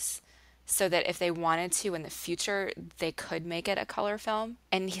negatives so that if they wanted to in the future, they could make it a color film.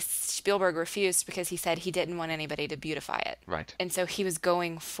 And Spielberg refused because he said he didn't want anybody to beautify it. Right. And so he was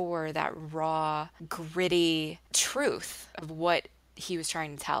going for that raw, gritty truth of what he was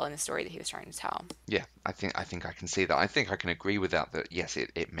trying to tell in the story that he was trying to tell. Yeah, I think I can see that. I think I can agree with that yes,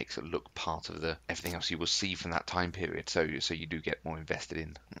 it makes it look part of everything else you will see from that time period. So you do get more invested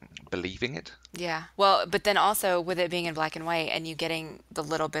in believing it. Yeah. Well, but then also with it being in black and white and you getting the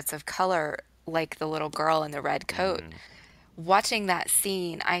little bits of color, like the little girl in the red coat, watching that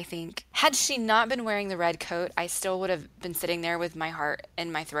scene, I think, had she not been wearing the red coat, I still would have been sitting there with my heart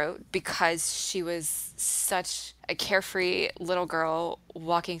in my throat because she was such a carefree little girl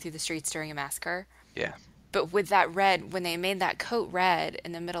walking through the streets during a massacre. Yeah. But with that red, when they made that coat red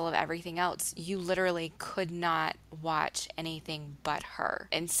in the middle of everything else, you literally could not watch anything but her.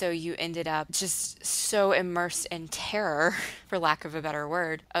 And so you ended up just so immersed in terror, for lack of a better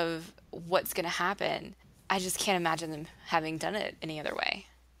word, of what's going to happen. I just can't imagine them having done it any other way.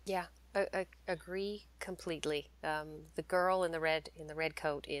 Yeah, I agree completely. The girl in the red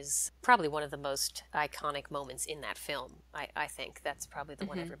coat is probably one of the most iconic moments in that film. I think that's probably the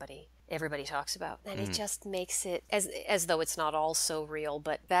one everybody talks about, and it just makes it as though it's not all so real,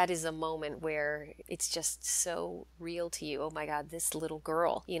 but that is a moment where it's just so real to you. Oh my God, this little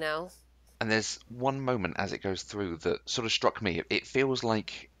girl, you know? And there's one moment as it goes through that sort of struck me. It feels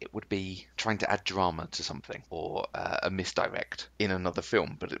like it would be trying to add drama to something or a misdirect in another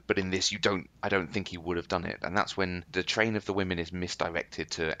film, but in this I don't think he would have done it. And that's when the train of the women is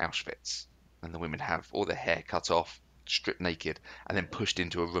misdirected to Auschwitz, and the women have all their hair cut off, stripped naked, and then pushed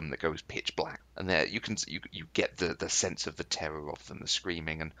into a room that goes pitch black. And there you get the sense of the terror of them, the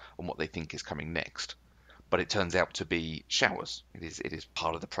screaming, and what they think is coming next. But it turns out to be showers. It is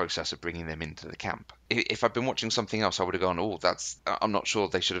part of the process of bringing them into the camp. If I'd been watching something else, I would have gone, oh, I'm not sure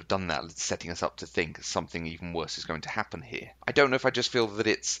they should have done that, setting us up to think something even worse is going to happen here. I don't know if I just feel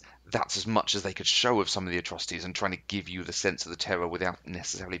that that's as much as they could show of some of the atrocities and trying to give you the sense of the terror without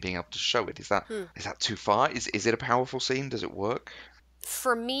necessarily being able to show it. Is that too far? Is it a powerful scene? Does it work?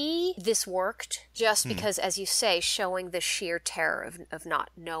 For me, this worked just because, as you say, showing the sheer terror of not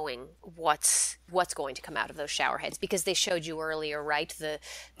knowing what's going to come out of those shower heads. Because they showed you earlier, right,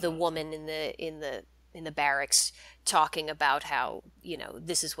 the woman in the barracks talking about how, you know,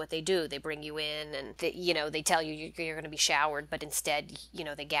 this is what they do. They bring you in and they tell you you're going to be showered, but instead, you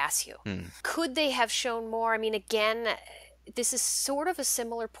know, they gas you. Could they have shown more? I mean, again, this is sort of a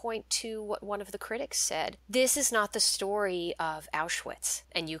similar point to what one of the critics said. This is not the story of Auschwitz,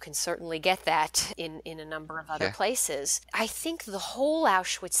 and you can certainly get that in a number of other places. I think the whole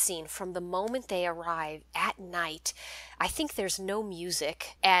Auschwitz scene, from the moment they arrive at night, I think there's no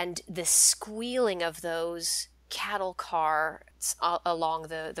music, and the squealing of those cattle cars along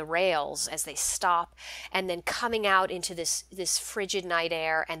the rails as they stop, and then coming out into this frigid night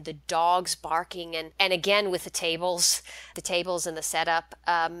air, and the dogs barking, and again with the tables and the setup,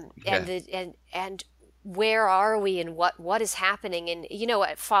 and where are we and what is happening? And you know,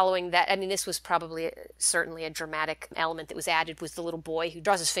 following that, I mean, this was probably certainly a dramatic element that was added, was the little boy who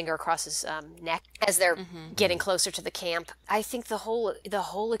draws his finger across his neck as they're getting closer to the camp. I think the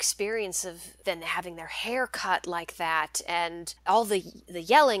whole experience of then having their hair cut like that, and all the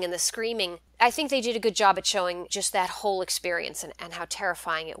yelling and the screaming, I think they did a good job at showing just that whole experience and how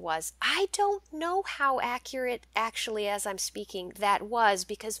terrifying it was. I don't know how accurate, actually, as I'm speaking, that was,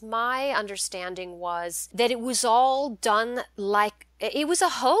 because my understanding was that it was all done like it was a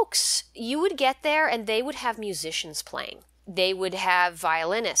hoax. You would get there and they would have musicians playing. They would have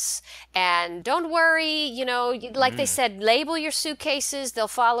violinists, and don't worry, you know, like they said, label your suitcases, they'll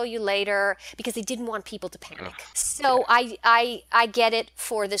follow you later, because they didn't want people to panic. So I get it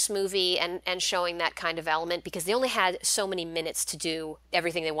for this movie and showing that kind of element, because they only had so many minutes to do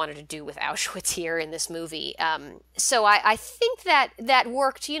everything they wanted to do with Auschwitz here in this movie. So I think that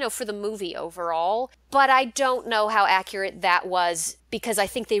worked, you know, for the movie overall, but I don't know how accurate that was, because I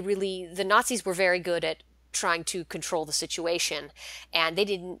think the Nazis were very good at trying to control the situation, and they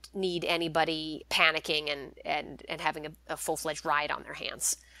didn't need anybody panicking and having a full-fledged riot on their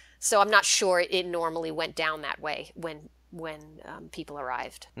hands. So I'm not sure it normally went down that way when people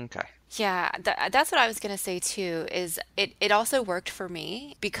arrived. Okay. Yeah, that's what I was going to say too, is it also worked for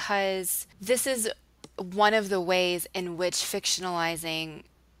me, because this is one of the ways in which fictionalizing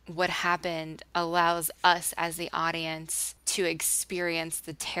what happened allows us as the audience to experience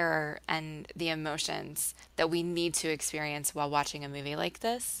the terror and the emotions that we need to experience while watching a movie like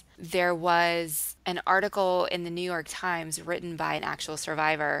this. There was an article in the New York Times written by an actual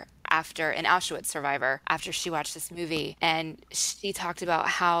survivor, an Auschwitz survivor, after she watched this movie, and she talked about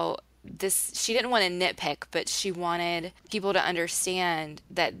how she didn't want to nitpick, but she wanted people to understand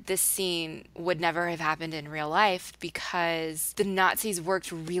that this scene would never have happened in real life, because the Nazis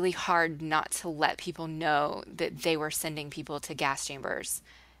worked really hard not to let people know that they were sending people to gas chambers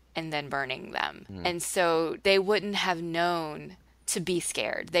and then burning them. And so they wouldn't have known to be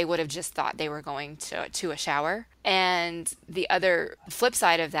scared. They would have just thought they were going to a shower. And the other flip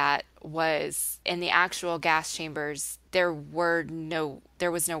side of that was, in the actual gas chambers, there was no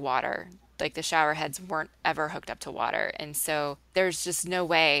water. Like the shower heads weren't ever hooked up to water. And so there's just no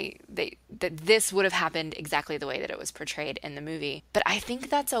way that this would have happened exactly the way that it was portrayed in the movie. But I think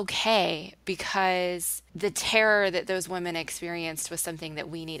that's okay because the terror that those women experienced was something that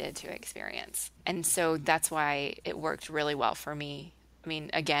we needed to experience. And so that's why it worked really well for me. I mean,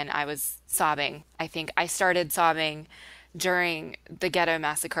 again, I was sobbing. I think I started sobbing during the ghetto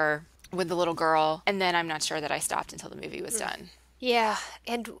massacre with the little girl, and then I'm not sure that I stopped until the movie was done. Yeah,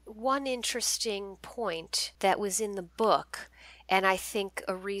 and one interesting point that was in the book, and I think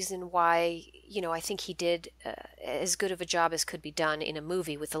a reason why, I think he did as good of a job as could be done in a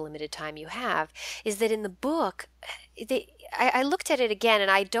movie with the limited time you have, is that in the book, I looked at it again, and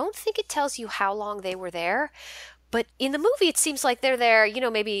I don't think it tells you how long they were there. But in the movie, it seems like they're there,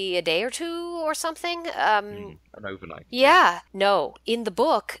 maybe a day or two or something. An overnight. Yeah. No, in the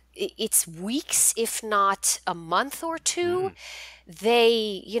book, it's weeks, if not a month or two.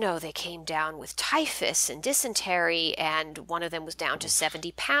 They came down with typhus and dysentery, and one of them was down to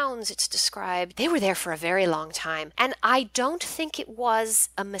 70 pounds, it's described. They were there for a very long time. And I don't think it was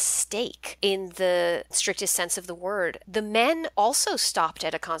a mistake in the strictest sense of the word. The men also stopped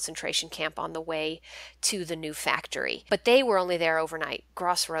at a concentration camp on the way to the new factory, but they were only there overnight,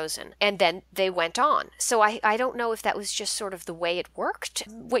 Gross Rosen, and then they went on. So I don't know if that was just sort of the way it worked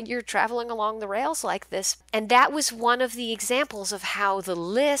when you're traveling along the rails like this. And that was one of the examples of how the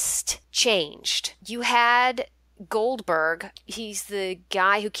list changed. You had Goldberg, he's the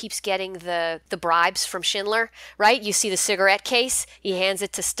guy who keeps getting the bribes from Schindler, right? You see the cigarette case, he hands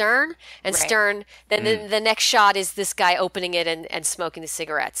it to Stern, and right. Stern, then the next shot is this guy opening it and smoking the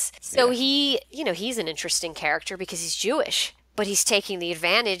cigarettes. So he's an interesting character because he's Jewish. But he's taking the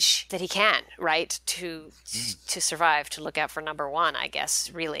advantage that he can, right, to survive, to look out for number one, I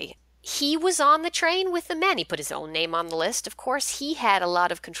guess, really. He was on the train with the men. He put his own name on the list. Of course, he had a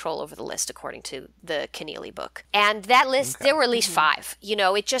lot of control over the list, according to the Keneally book. And that list, there were at least 5.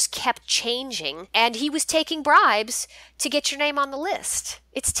 It just kept changing. And he was taking bribes to get your name on the list.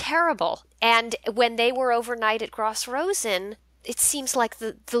 It's terrible. And when they were overnight at Gross Rosen, it seems like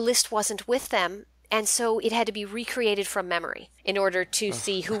the list wasn't with them. And so it had to be recreated from memory in order to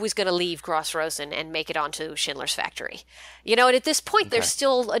see who was going to leave Gross Rosen and make it onto Schindler's factory. And at this point, there's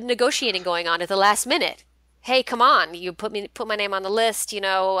still a negotiating going on at the last minute. Hey, come on! You put my name on the list.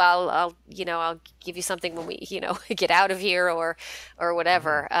 I'll give you something when we get out of here or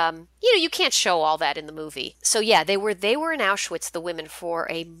whatever. You can't show all that in the movie. So yeah, they were in Auschwitz, the women, for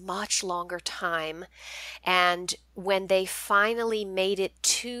a much longer time, and when they finally made it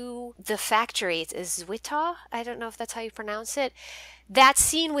to the factory, it's Zwickau. I don't know if that's how you pronounce it. That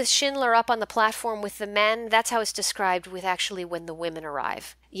scene with Schindler up on the platform with the men, that's how it's described with actually when the women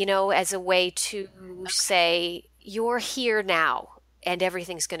arrive, as a way to say, you're here now and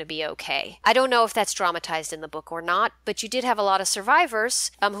everything's going to be okay. I don't know if that's dramatized in the book or not, but you did have a lot of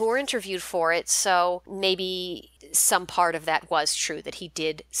survivors who were interviewed for it, so maybe some part of that was true, that he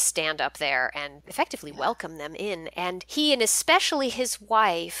did stand up there and effectively welcome them in. And he, and especially his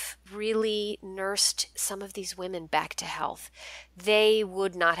wife, really nursed some of these women back to health. They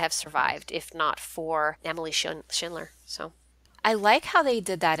would not have survived if not for Emily Schindler. So I like how they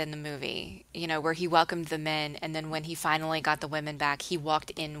did that in the movie, where he welcomed the men, and then when he finally got the women back, he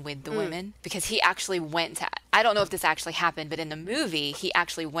walked in with the women, because he actually went to, I don't know if this actually happened, but in the movie, he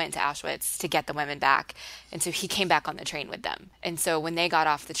actually went to Auschwitz to get the women back, and so he came back on the train with them. And so when they got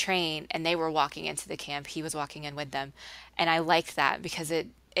off the train and they were walking into the camp, he was walking in with them, and I liked that because it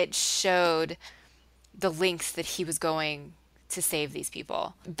betrayed the lengths that he was going to save these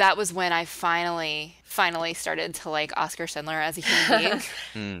people. That was when I finally started to like Oskar Schindler as a human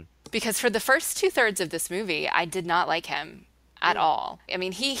being. Because for the first 2/3 of this movie, I did not like him at all. I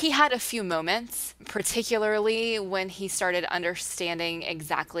mean, he had a few moments, particularly when he started understanding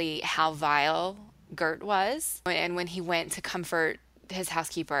exactly how vile Gert was. And when he went to comfort his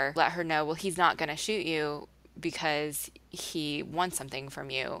housekeeper, let her know, well, he's not going to shoot you because he wants something from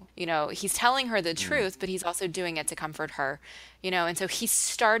you. He's telling her the truth, but he's also doing it to comfort her. And so he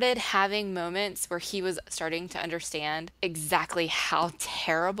started having moments where he was starting to understand exactly how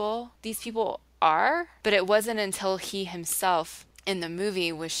terrible these people are. But it wasn't until he himself in the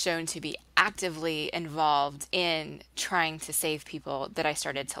movie was shown to be actively involved in trying to save people that I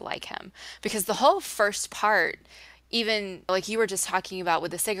started to like him. Because the whole first part, even like you were just talking about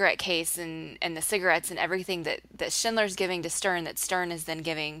with the cigarette case and the cigarettes and everything that Schindler's giving to Stern, that Stern is then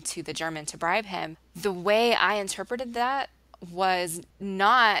giving to the German to bribe him, the way I interpreted that was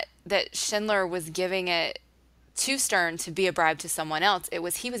not that Schindler was giving it to Stern to be a bribe to someone else. It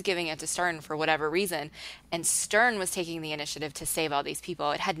was he was giving it to Stern for whatever reason, and Stern was taking the initiative to save all these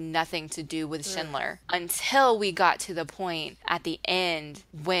people. It had nothing to do with Schindler until we got to the point at the end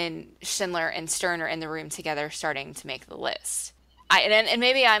when Schindler and Stern are in the room together starting to make the list. And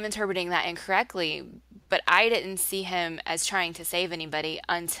maybe I'm interpreting that incorrectly, but I didn't see him as trying to save anybody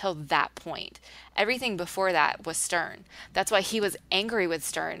until that point. Everything before that was Stern. That's why he was angry with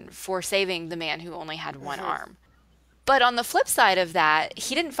Stern for saving the man who only had one arm. But on the flip side of that,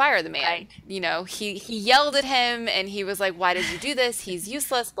 he didn't fire the man. Right. You know, he yelled at him and he was like, "Why did you do this? He's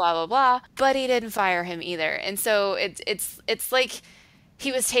useless, blah, blah, blah." But he didn't fire him either. And so it's like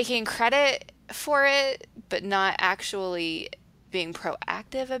he was taking credit for it, but not actually being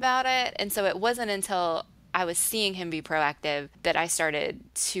proactive about it. And so it wasn't until I was seeing him be proactive that I started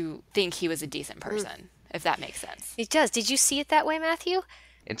to think he was a decent person, if that makes sense. It does. Did you see it that way, Matthew?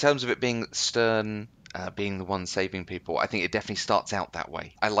 In terms of it being Stern being the one saving people, I think it definitely starts out that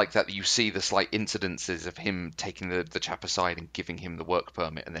way. I like that you see the slight incidences of him taking the chap aside and giving him the work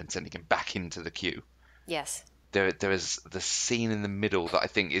permit and then sending him back into the queue. Yes. There is the scene in the middle that I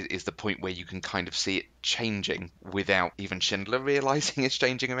think is the point where you can kind of see it changing without even Schindler realizing it's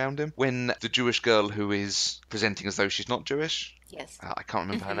changing around him. When the Jewish girl who is presenting as though she's not Jewish, Yes. I can't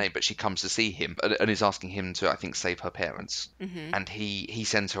remember her name, but she comes to see him and is asking him to, I think, save her parents. And he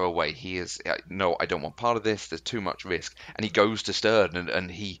sends her away. He is, no, I don't want part of this. There's too much risk. And he goes to Stern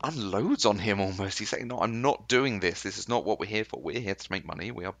and he unloads on him almost. He's saying, no, I'm not doing this. This is not what we're here for. We're here to make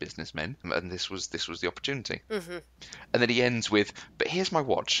money. We are businessmen. And this was the opportunity. And then he ends with, but here's my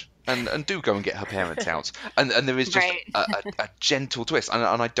watch. And do go and get her parents out. And there is just a gentle twist. And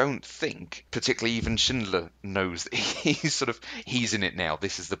I don't think, particularly even Schindler knows that he's in it now.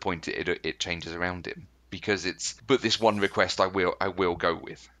 This is the point it changes around him. Because but this one request I will go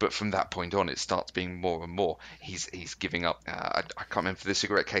with. But from that point on, it starts being more and more. He's giving up. I can't remember if the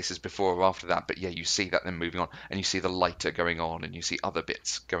cigarette cases before or after that, but yeah, you see that then moving on, and you see the lighter going on, and you see other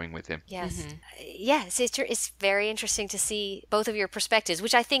bits going with him. Yes. Yes, it's very interesting to see both of your perspectives,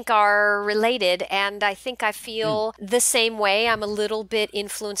 which I think are related, and I think I feel the same way. I'm a little bit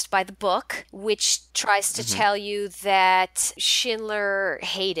influenced by the book, which tries to tell you that Schindler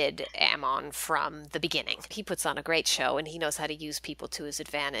hated Ammon from the beginning. He puts on a great show and he knows how to use people to his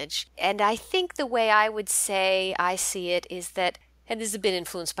advantage. And I think the way I would say I see it is that, and this is a bit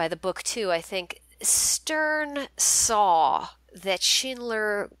influenced by the book too, I think Stern saw that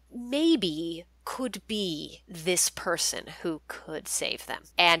Schindler maybe could be this person who could save them.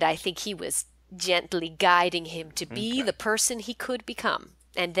 And I think he was gently guiding him to be the person he could become,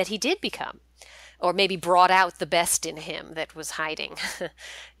 and that he did become. Or maybe brought out the best in him that was hiding,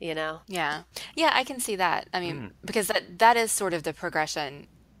 you know? Yeah, I can see that. I mean, because that is sort of the progression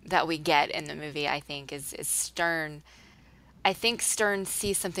that we get in the movie, I think, is Stern. I think Stern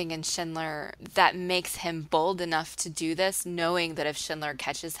sees something in Schindler that makes him bold enough to do this, knowing that if Schindler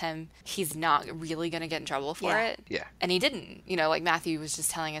catches him, he's not really going to get in trouble for it. Yeah. And he didn't. You know, like Matthew was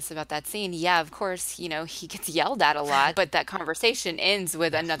just telling us about that scene. Yeah, of course, you know, he gets yelled at a lot, but that conversation ends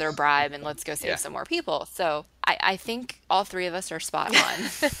with another bribe and let's go save some more people. So I think all three of us are spot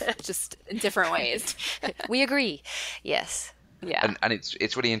on, just in different ways. We agree. Yes. Yeah. And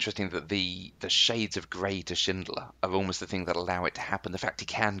it's really interesting that the shades of grey to Schindler are almost the thing that allow it to happen. The fact he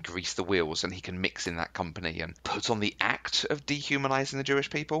can grease the wheels and he can mix in that company and put on the act of dehumanizing the Jewish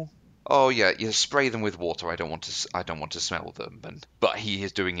people. Oh yeah, you spray them with water. I don't want to smell them. But he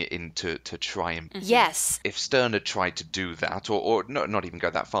is doing it to try and. Yes. If Stern had tried to do that, or not even go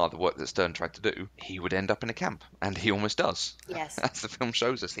that far, the work that Stern tried to do, he would end up in a camp, and he almost does. Yes. As the film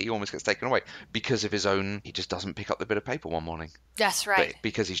shows us, he almost gets taken away because of his own. He just doesn't pick up the bit of paper one morning. That's right. But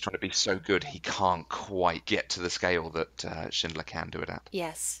because he's trying to be so good, he can't quite get to the scale that Schindler can do it at.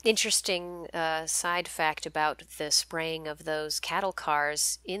 Yes. Interesting side fact about the spraying of those cattle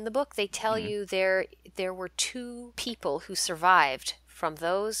cars. In the book, they tell you there were 2 people who survived from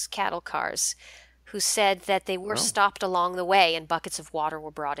those cattle cars who said that they were stopped along the way and buckets of water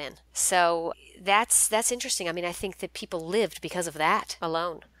were brought in. So that's interesting. I mean, I think that people lived because of that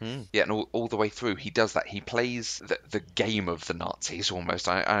alone. Yeah, and all the way through, he does that. He plays the game of the Nazis almost.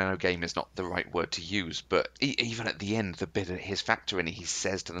 I know game is not the right word to use, but even at the end, the bit of his factory, he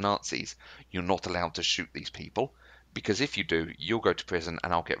says to the Nazis, you're not allowed to shoot these people. Because if you do, you'll go to prison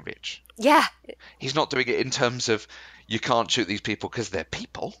and I'll get rich. Yeah. He's not doing it in terms of you can't shoot these people because they're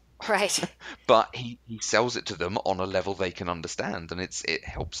people. Right. But he sells it to them on a level they can understand, and it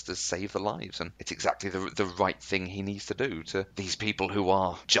helps to save the lives. And it's exactly the right thing he needs to do to these people who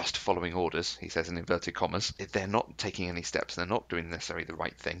are just following orders, he says in inverted commas. They're not taking any steps. They're not doing necessarily the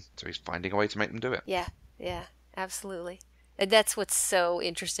right thing. So he's finding a way to make them do it. Yeah. Yeah. absolutely. And that's what's so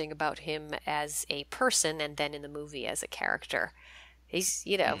interesting about him as a person and then in the movie as a character. He's,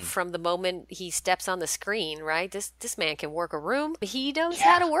 Mm. from the moment he steps on the screen, right? This man can work a room. He knows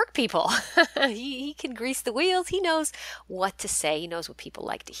how Yeah. to work people. He can grease the wheels. He knows what to say. He knows what people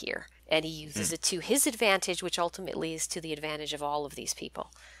like to hear. And he uses Mm. it to his advantage, which ultimately is to the advantage of all of these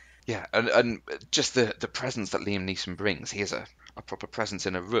people. Yeah, and just the presence that Liam Neeson brings, he has a proper presence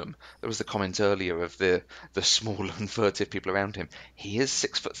in a room. There was the comment earlier of the small and furtive people around him. He is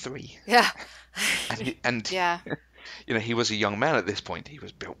 6'3", Yeah. and Yeah. he was a young man at this point. He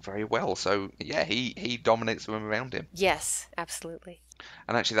was built very well, so yeah, he dominates the room around him. Yes, absolutely.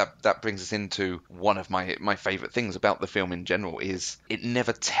 And actually, that brings us into one of my favorite things about the film in general is it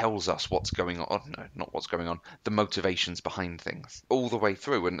never tells us what's going on. No, not what's going on. The motivations behind things all the way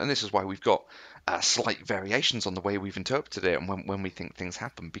through, and this is why we've got slight variations on the way we've interpreted it and when we think things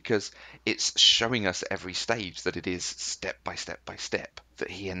happen, because it's showing us at every stage that it is step by step by step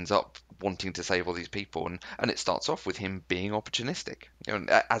that he ends up wanting to save all these people, and it starts off with him being opportunistic. And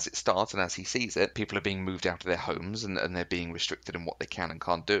as it starts and as he sees it, people are being moved out of their homes and they're being restricted in what they can and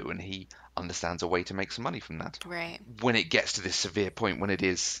can't do, and he understands a way to make some money from that. Right. When it gets to this severe point, when it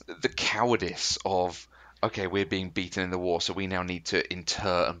is the cowardice of, okay, we're being beaten in the war, so we now need to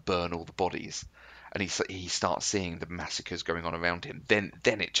inter and burn all the bodies, and he starts seeing the massacres going on around him, then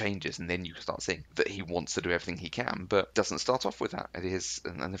it changes, and then you start seeing that he wants to do everything he can, but doesn't start off with that. It is,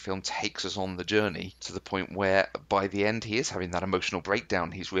 and the film takes us on the journey to the point where by the end he is having that emotional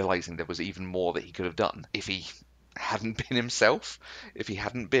breakdown. He's realizing there was even more that he could have done if he hadn't been himself, if he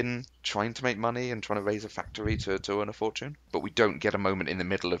hadn't been trying to make money and trying to raise a factory to earn a fortune. But we don't get a moment in the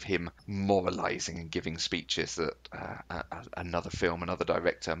middle of him moralizing and giving speeches that another film, another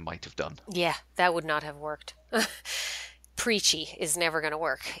director might have done. Yeah, that would not have worked. Preachy is never going to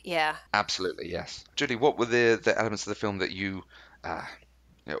work. Yeah. Absolutely, yes. Julie, what were the elements of the film that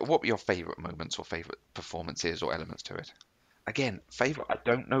what were your favourite moments or favourite performances or elements to it? Again, favourite, I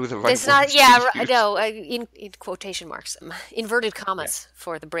don't know the right It's not, words yeah, to use. no, in quotation marks, inverted commas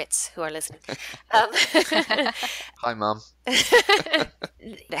for the Brits who are listening. Um, Hi, Mum.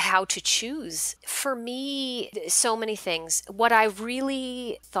 how to choose. For me, so many things. What I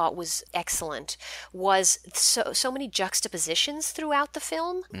really thought was excellent was so many juxtapositions throughout the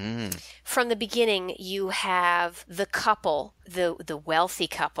film. From the beginning, you have the couple, the wealthy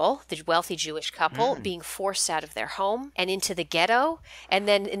couple, the wealthy Jewish couple, being forced out of their home and into the ghetto. And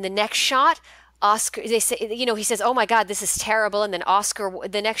then in the next shot, Oscar, they say, he says, "Oh my God, this is terrible." And then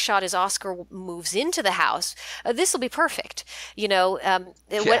the next shot is Oscar moves into the house. This will be perfect.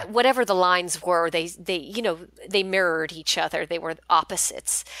 Whatever the lines were, they mirrored each other. They were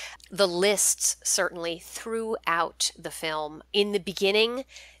opposites. The lists certainly throughout the film. In the beginning,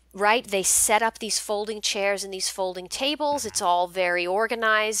 right? They set up these folding chairs and these folding tables. It's all very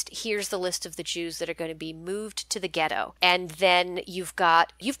organized. Here's the list of the Jews that are going to be moved to the ghetto. And then you've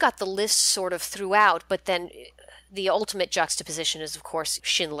got the list sort of throughout, but then the ultimate juxtaposition is, of course,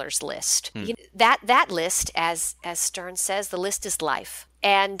 Schindler's List. That list, as Stern says, the list is life.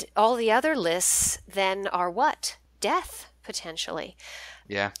 And all the other lists then are what? Death, potentially.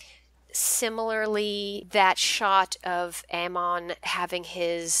 Yeah. Similarly, that shot of Ammon having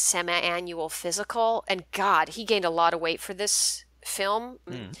his semi-annual physical, and God, he gained a lot of weight for this film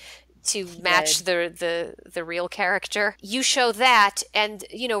to match the real character. You show that, and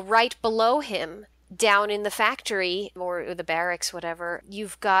right below him, down in the factory or the barracks, whatever,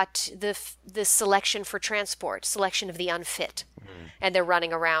 you've got the selection for transport, selection of the unfit. And they're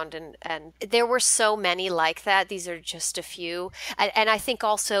running around, and there were so many like that. These are just a few. And I think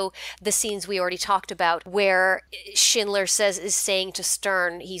also the scenes we already talked about where Schindler is saying to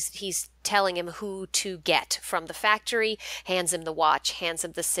Stern, he's telling him who to get from the factory, hands him the watch, hands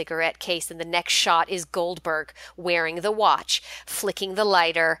him the cigarette case, and the next shot is Goldberg wearing the watch, flicking the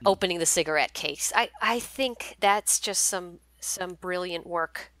lighter, opening the cigarette case. I think that's just some brilliant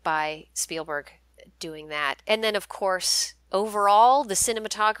work by Spielberg doing that. And then, of course, overall, the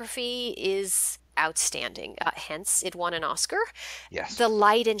cinematography is outstanding. Hence, it won an Oscar. Yes. The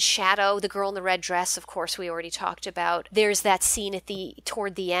light and shadow, the girl in the red dress, of course, we already talked about. There's that scene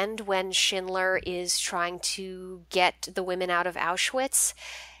toward the end when Schindler is trying to get the women out of Auschwitz.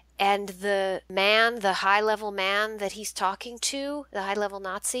 And the high-level man that he's talking to, the high-level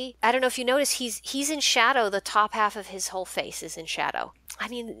Nazi, I don't know if you notice, he's in shadow. The top half of his whole face is in shadow. I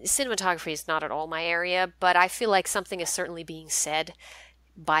mean, cinematography is not at all my area, but I feel like something is certainly being said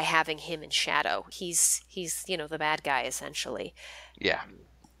by having him in shadow. He's the bad guy, essentially. Yeah.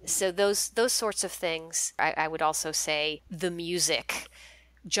 So those sorts of things. I would also say the music.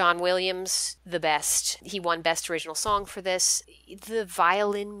 John Williams, the best. He won Best Original Song for this. The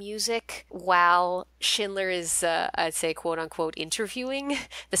violin music, while Schindler is, I'd say, quote unquote, interviewing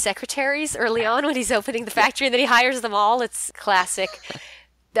the secretaries early on when he's opening the factory, and then he hires them all. It's classic.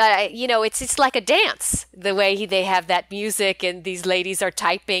 It's like a dance, the way they have that music and these ladies are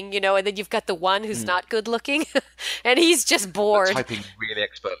typing, and then you've got the one who's not good looking and he's just bored. Typing really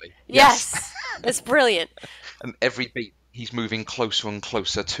expertly. Yes. It's brilliant. And every beat, he's moving closer and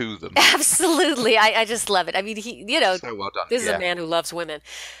closer to them. Absolutely. I just love it. I mean, So well done. This is a man who loves women.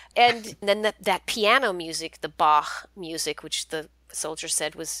 And then that piano music, the Bach music, which the soldier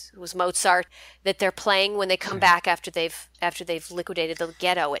said was Mozart, that they're playing when they come back after they've liquidated the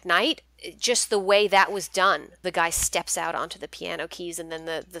ghetto at night. Just the way that was done. The guy steps out onto the piano keys, and then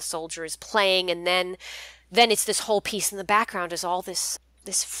the soldier is playing, and then it's this whole piece in the background as all this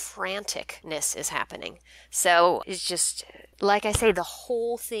franticness is happening. So it's just, like I say, the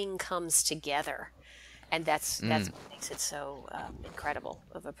whole thing comes together, and that's what makes it so incredible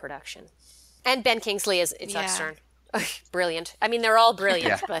of a production. And Ben Kingsley is Itzhak Stern. Brilliant. I mean, they're all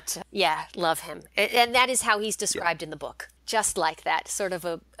brilliant, but love him. And that is how he's described in the book. Just like that, sort of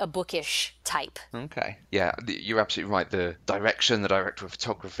a bookish type. Okay. Yeah, you're absolutely right. The direction, the director of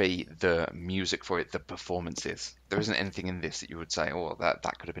photography, the music for it, the performances. There isn't anything in this that you would say, oh, that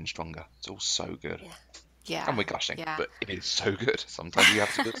could have been stronger. It's all so good. Yeah. And we're gushing, but it is so good. Sometimes you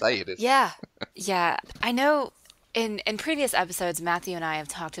have to say it is. Yeah. Yeah. I know in previous episodes, Matthew and I have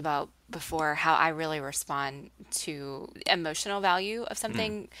talked about before how I really respond to emotional value of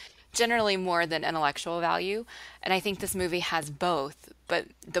something, generally more than intellectual value. And I think this movie has both, but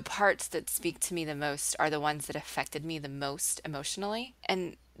the parts that speak to me the most are the ones that affected me the most emotionally.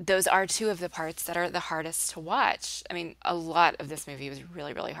 And those are two of the parts that are the hardest to watch. I mean, a lot of this movie was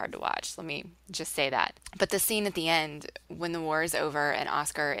really, really hard to watch. Let me just say that. But the scene at the end, when the war is over and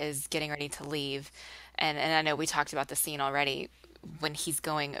Oscar is getting ready to leave, and I know we talked about the scene already, when he's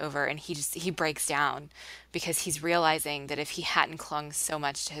going over and he breaks down because he's realizing that if he hadn't clung so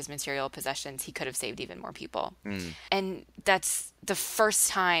much to his material possessions, he could have saved even more people. And that's the first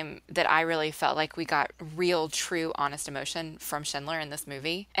time that I really felt like we got real, true, honest emotion from Schindler in this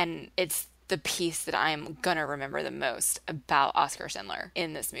movie. And it's the piece that I'm gonna remember the most about Oskar Schindler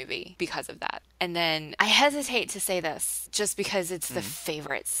in this movie because of that. And then I hesitate to say this just because it's the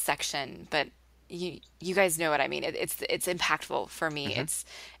favorite section, but you guys know what I mean. It's impactful for me.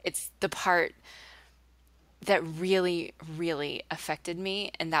 It's the part that really, really affected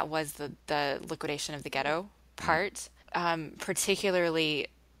me, and that was the liquidation of the ghetto part. Particularly,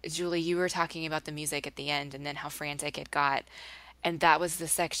 Julie, you were talking about the music at the end and then how frantic it got, and that was the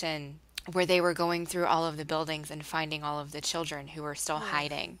section where they were going through all of the buildings and finding all of the children who were still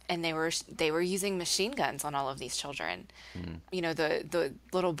hiding, and they were using machine guns on all of these children. The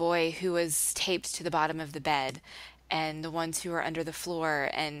little boy who was taped to the bottom of the bed, and the ones who were under the floor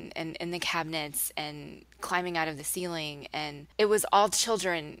and in the cabinets and climbing out of the ceiling, and it was all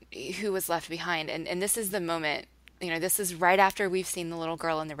children who was left behind. And this is the moment, this is right after we've seen the little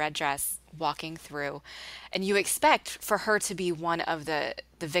girl in the red dress walking through, and you expect for her to be one of the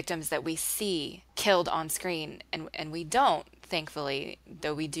victims that we see killed on screen, and we don't, thankfully,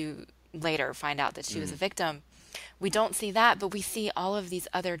 though we do later find out that she was a victim. We don't see that, but we see all of these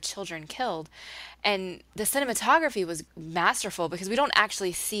other children killed. And the cinematography was masterful because we don't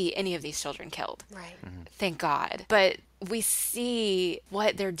actually see any of these children killed. Right. Thank God. But we see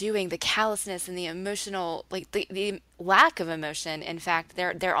what they're doing, the callousness and the emotional, like the lack of emotion. In fact,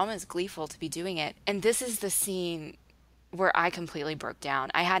 they're almost gleeful to be doing it. And this is the scene where I completely broke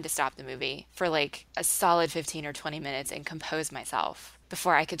down. I had to stop the movie for like a solid 15 or 20 minutes and compose myself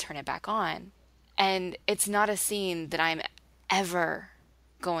before I could turn it back on. And it's not a scene that I'm ever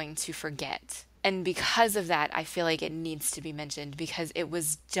going to forget. And because of that, I feel like it needs to be mentioned because it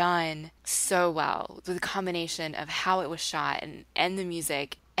was done so well. The combination of how it was shot and the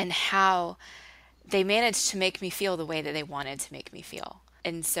music and how they managed to make me feel the way that they wanted to make me feel.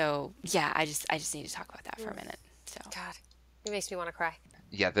 And so, yeah, I just need to talk about that for a minute. So God, it makes me want to cry.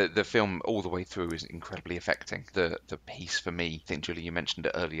 Yeah, the film all the way through is incredibly affecting. The piece for me, I think, Julie, you mentioned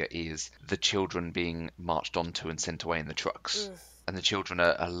it earlier, is the children being marched onto and sent away in the trucks. And the children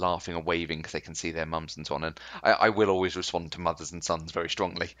are laughing and waving because they can see their mums and so on. And I will always respond to mothers and sons very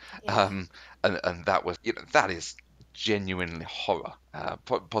strongly. Yeah. And that was, that is genuinely horror.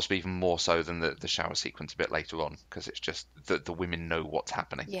 Possibly even more so than the shower sequence a bit later on, because it's just that the women know what's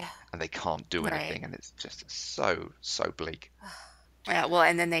happening. Yeah. And they can't do anything. And it's just so bleak. Yeah, well,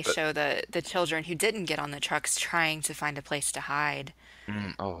 and then they show the children who didn't get on the trucks trying to find a place to hide.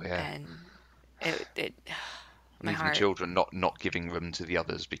 Oh, yeah. And it and My even the heart. children not giving room to the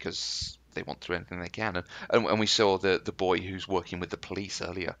others because they want to do anything they can. And we saw the boy who's working with the police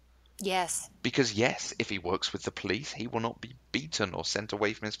earlier. Yes. Because yes, if he works with the police, he will not be beaten or sent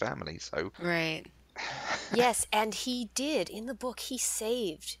away from his family. So Right. Yes, and he did. In the book, he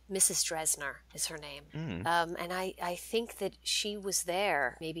saved Mrs. Dresner, is her name. mm, And I think that she was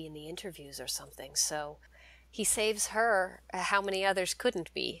there, maybe in the interviews or something. So he saves her. How many others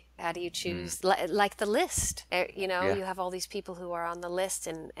couldn't be? How do you choose? Like the list. yeah. You have all these people who are on the list,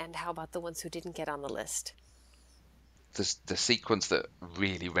 and how about the ones who didn't get on the list? The sequence that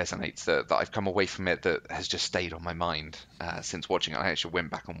really resonates that I've come away from it that has just stayed on my mind since watching it. I actually went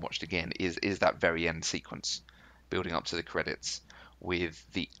back and watched again. Is that very end sequence, building up to the credits, with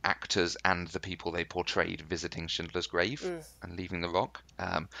the actors and the people they portrayed visiting Schindler's grave and leaving the rock.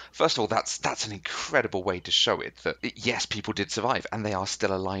 First of all, that's an incredible way to show it that yes, people did survive and they are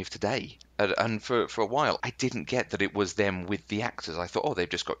still alive today. And for a while, I didn't get that it was them with the actors. I thought, oh, they've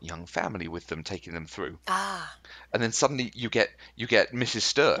just got young family with them taking them through. Ah, And then suddenly you get Mrs.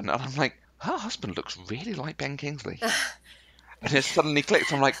 Stern, and I'm like, her husband looks really like Ben Kingsley. And it suddenly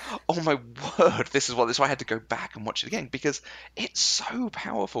clicked. I'm like, oh my word, this is what this. So I had to go back and watch it again because it's so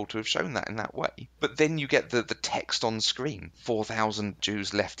powerful to have shown that in that way. But then you get the text on screen: 4,000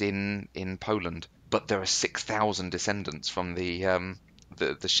 Jews left in Poland, but there are 6,000 descendants from the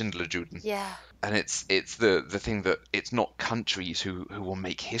Schindler Juden. yeah. And it's the thing that it's not countries who will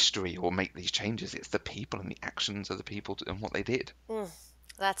make history or make these changes. It's the people and the actions of the people and what they did.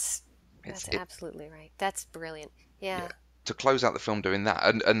 That's It's absolutely right. That's brilliant. Yeah. to close out the film doing that,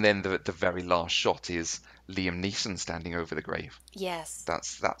 and then the very last shot is Liam Neeson standing over the grave. Yes.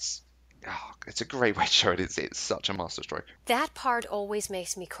 It's a great way to show it. It's such a masterstroke. That part always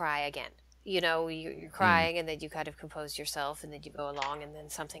makes me cry again. You're crying and then you kind of compose yourself and then you go along and then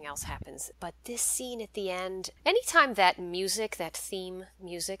something else happens. But this scene at the end, anytime that music, that theme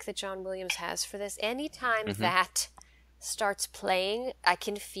music that John Williams has for this, anytime that starts playing, I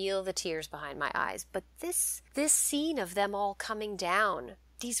can feel the tears behind my eyes. But this scene of them all coming down,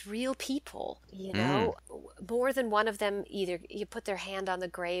 these real people, more than one of them either you put their hand on the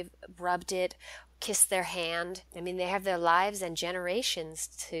grave, rubbed it, kissed their hand. I mean, they have their lives and generations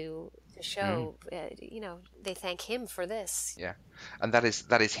to show. They thank him for this. Yeah, and that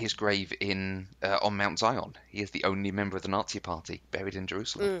is his grave on Mount Zion. He is the only member of the Nazi Party buried in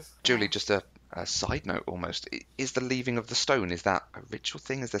Jerusalem. Julie, just a side note almost, is the leaving of the stone, is that a ritual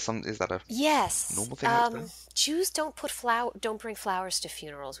thing? Is that a Yes. normal thing that's done? Jews don't bring flowers to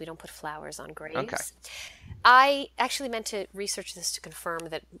funerals. We don't put flowers on graves. Okay. I actually meant to research this to confirm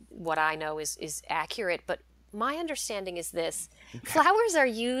that what I know is accurate, but my understanding is this. Flowers are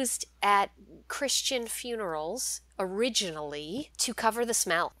used at Christian funerals originally to cover the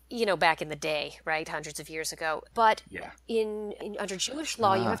smell, back in the day, right? Hundreds of years ago. But in under Jewish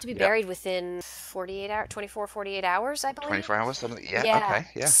law, you have to be buried within 48 hours, I believe. 24 hours, something. Yeah. Okay.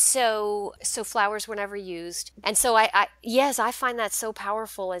 Yeah. So flowers were never used. And so I find that so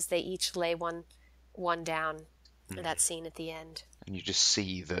powerful as they each lay one down in that scene at the end. And you just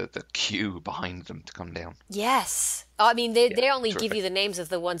see the queue behind them to come down. Yes. I mean, they only terrific. give you the names of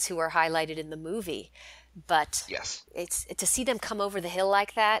the ones who are highlighted in the movie, but Yes. it's to see them come over the hill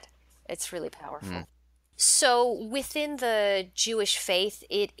like that, it's really powerful. So within the Jewish faith,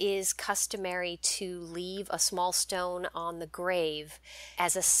 it is customary to leave a small stone on the grave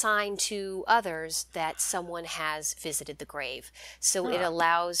as a sign to others that someone has visited the grave. So it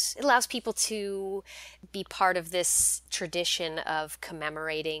allows people to be part of this tradition of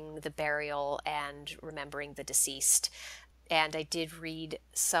commemorating the burial and remembering the deceased. And I did read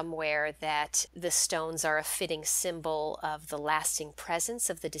somewhere that the stones are a fitting symbol of the lasting presence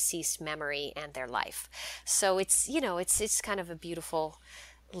of the deceased memory and their life. So it's kind of a beautiful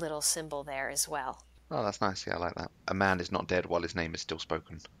little symbol there as well. Oh, that's nice. Yeah, I like that. A man is not dead while his name is still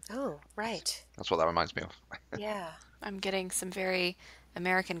spoken. Oh, right. That's what that reminds me of. Yeah. I'm getting some very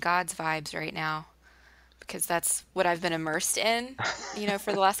American Gods vibes right now because that's what I've been immersed in,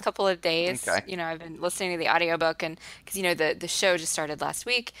 for the last couple of days. Okay. I've been listening to the audiobook and because, the show just started last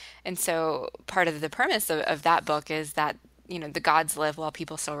week. And so part of the premise of that book is that, the gods live while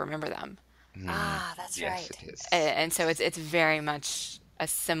people still remember them. Ah, that's Yes, right. it is. And so it's very much a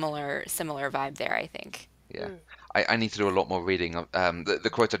similar vibe there, I think. Yeah. I need to do a lot more reading. The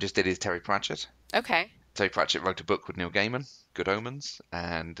quote I just did is Terry Pratchett. Okay. Terry Pratchett wrote a book with Neil Gaiman, Good Omens,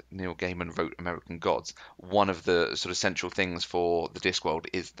 and Neil Gaiman wrote American Gods. One of the sort of central things for the Discworld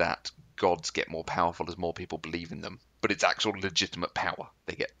is that gods get more powerful as more people believe in them, but it's actual legitimate power.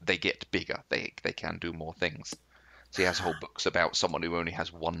 They get bigger. They can do more things. So he has whole books about someone who only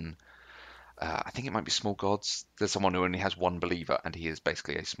has one I think it might be Small Gods. There's someone who only has one believer, and he is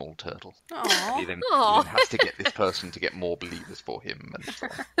basically a small turtle. Oh, He then has to get this person to get more believers for him, and so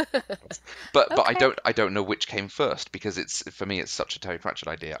on. But okay. I don't know which came first, because it's, for me, it's such a Terry Pratchett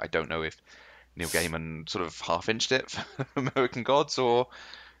idea. I don't know if Neil Gaiman sort of half-inched it for American Gods, or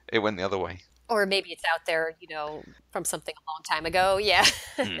it went the other way. Or maybe it's out there, from something a long time ago. Yeah.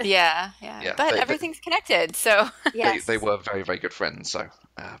 Hmm. Yeah, yeah. Yeah, But everything's connected, so they Yes. were very, very good friends, so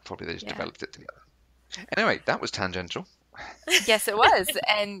probably they just yeah. developed it together. Anyway, that was tangential. Yes, it was.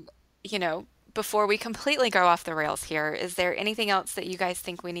 And, before we completely go off the rails here, is there anything else that you guys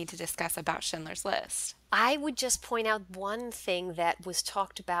think we need to discuss about Schindler's List? I would just point out one thing that was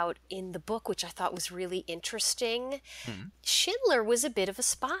talked about in the book, which I thought was really interesting. Hmm. Schindler was a bit of a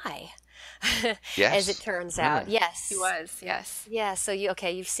spy, as it Yes. turns Yeah. out. Yes. He was, yes. Yeah, so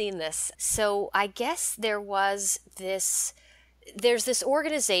you've seen this. So I guess there's this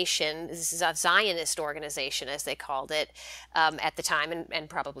organization, this is a Zionist organization, as they called it at the time, and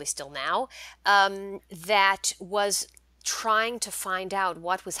probably still now, that was trying to find out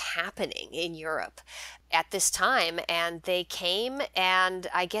what was happening in Europe at this time. And they came, and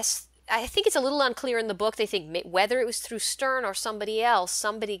I think it's a little unclear in the book. They think whether it was through Stern or somebody else,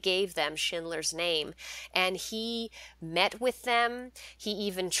 somebody gave them Schindler's name. And he met with them. He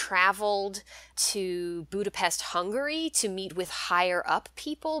even traveled to Budapest, Hungary to meet with higher up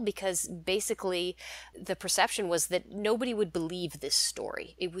people, because basically the perception was that nobody would believe this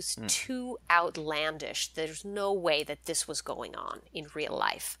story. It was too outlandish. There's no way that this was going on in real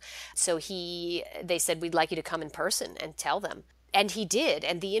life. So they said, we'd like you to come in person and tell them. And he did.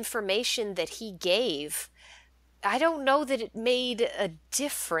 And the information that he gave, I don't know that it made a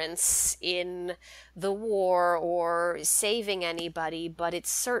difference in the war or saving anybody, but it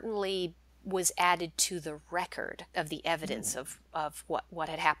certainly was added to the record of the evidence of what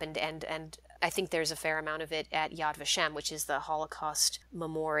had happened. And I think there's a fair amount of it at Yad Vashem, which is the Holocaust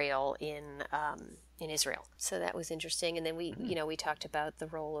memorial in Israel. So that was interesting. And then we talked about the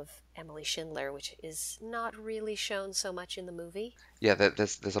role of Emily Schindler, which is not really shown so much in the movie. Yeah,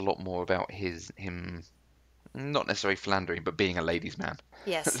 there's a lot more about him not necessarily philandering, but being a ladies' man.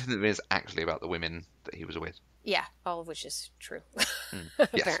 Yes. Than it is actually about the women that he was with. Yeah, all of which is true, Yes.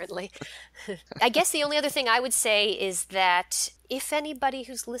 apparently. I guess the only other thing I would say is that if anybody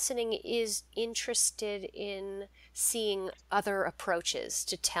who's listening is interested in seeing other approaches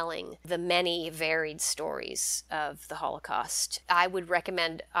to telling the many varied stories of the Holocaust, I would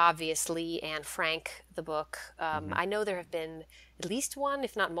recommend, obviously, Anne Frank, the book. I know there have been at least one,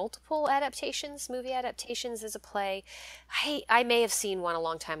 if not multiple adaptations, movie adaptations as a play. I may have seen one a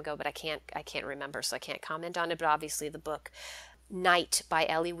long time ago, but I can't remember, so I can't comment on it. But obviously the book Night by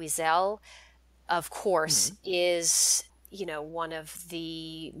Elie Wiesel, of course, is one of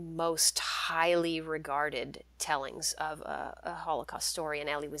the most highly regarded tellings of a Holocaust story. And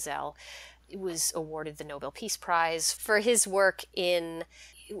Elie Wiesel was awarded the Nobel Peace Prize for his work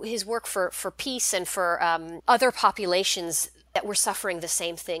for peace and for other populations that were suffering the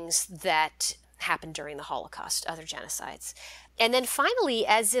same things that happened during the Holocaust, other genocides. And then finally,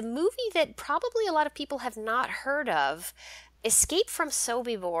 as a movie that probably a lot of people have not heard of, Escape from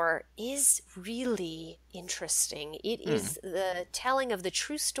Sobibor is really interesting. It is the telling of the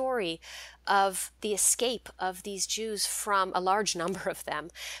true story of the escape of these Jews, from a large number of them,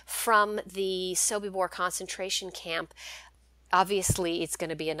 from the Sobibor concentration camp. Obviously, it's going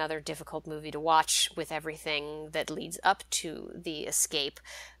to be another difficult movie to watch with everything that leads up to the escape,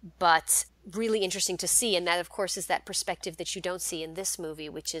 but really interesting to see. And that, of course, is that perspective that you don't see in this movie,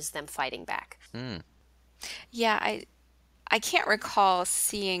 which is them fighting back. Yeah, I can't recall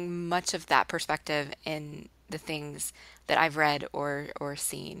seeing much of that perspective in the things that I've read or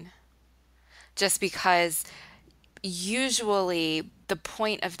seen. Just because usually the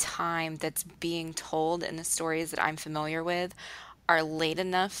point of time that's being told in the stories that I'm familiar with are late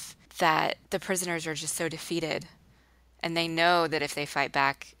enough that the prisoners are just so defeated, and they know that if they fight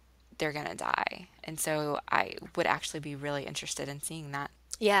back, they're going to die. And so I would actually be really interested in seeing that.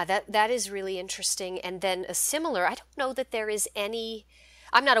 Yeah, that is really interesting. And then a similar, I don't know that there is any,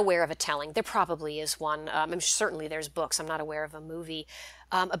 I'm not aware of a telling. There probably is one. Certainly there's books. I'm not aware of a movie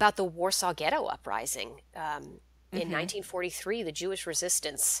about the Warsaw Ghetto Uprising. In 1943, the Jewish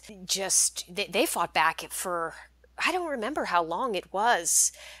resistance, they fought back for, I don't remember how long it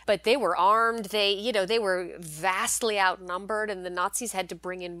was, but they were armed. They were vastly outnumbered, and the Nazis had to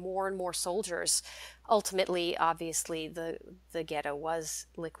bring in more and more soldiers. Ultimately, obviously, the ghetto was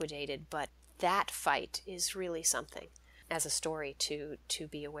liquidated, but that fight is really something as a story to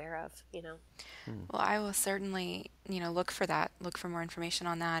be aware of. Well, I will certainly, look for more information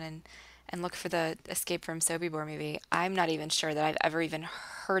on that and and look for the Escape from Sobibor movie, I'm not even sure that I've ever even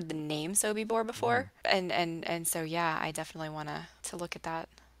heard the name Sobibor before. And so yeah, I definitely want to look at that.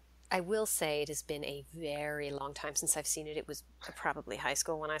 I will say it has been a very long time since I've seen it. It was probably high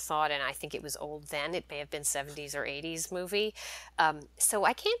school when I saw it, and I think it was old then. It may have been 70s or 80s movie. So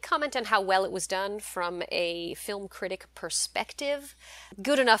I can't comment on how well it was done from a film critic perspective.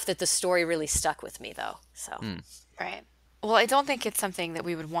 Good enough that the story really stuck with me, though. So Right. Well, I don't think it's something that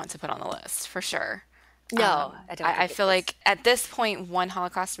we would want to put on the list for sure. no, I don't. I Think feel it is. like at this point, one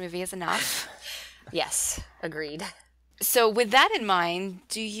Holocaust movie is enough. Yes, agreed. So, with that in mind,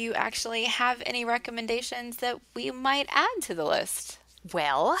 do you actually have any recommendations that we might add to the list?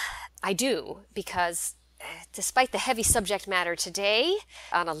 Well, I do, because despite the heavy subject matter today,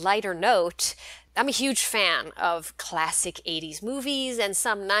 on a lighter note, I'm a huge fan of classic 80s movies and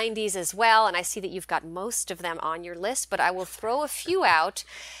some 90s as well, and I see that you've got most of them on your list, but I will throw a few out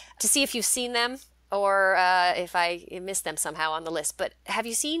to see if you've seen them or if I missed them somehow on the list. But have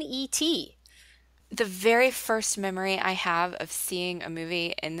you seen E.T.? The very first memory I have of seeing a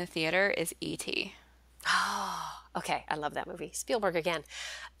movie in the theater is E.T. Okay, I love that movie. Spielberg again.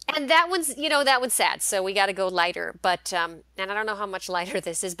 And that one's sad, so we got to go lighter. But, and I don't know how much lighter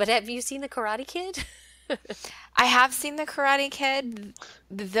this is, but have you seen The Karate Kid? I have seen The Karate Kid,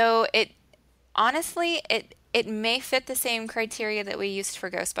 though honestly, it may fit the same criteria that we used for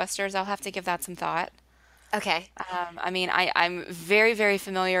Ghostbusters. I'll have to give that some thought. Okay. I mean, I'm very, very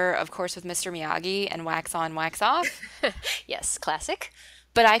familiar, of course, with Mr. Miyagi and Wax On, Wax Off, Yes, classic.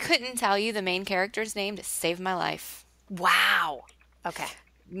 but I couldn't tell you the main character's name to save my life. Wow. Okay.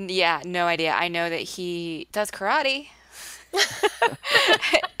 Yeah, no idea. I know that he does karate,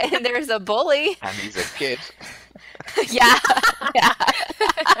 and there's a bully. And he's a kid. Yeah, yeah,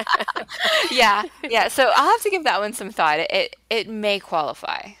 yeah, yeah. So I'll have to give that one some thought. It may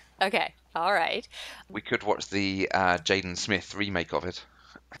qualify. Okay. All right. We could watch the Jaden Smith remake of it.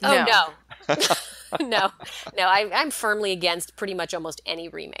 Oh, No. no. No. I'm firmly against pretty much almost any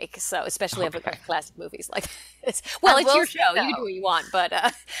remake, so especially of classic movies like this. Well, I it's will your say, show. You though- can do what you want,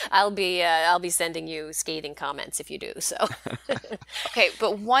 but I'll be sending you scathing comments if you do. So, Okay,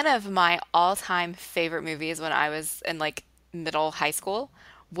 but one of my all-time favorite movies when I was in like middle high school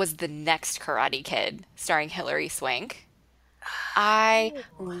was The Next Karate Kid, starring Hilary Swank. I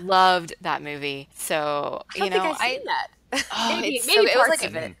loved that movie. So, I don't think I've seen that. Maybe it's so- it was parts like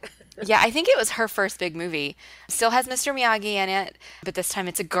of it. yeah, I think it was her first big movie. Still has Mr. Miyagi in it, but this time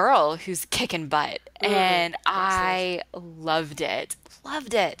it's a girl who's kicking butt. And I loved it.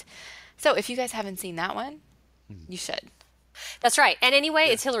 Loved it. So if you guys haven't seen that one, you should. That's right. And anyway,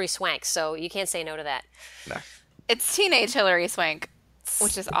 it's Hilary Swank, so you can't say no to that. No. It's teenage Hilary Swank,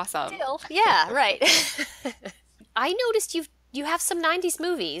 which is awesome. Still, yeah, right. I noticed you have some 90s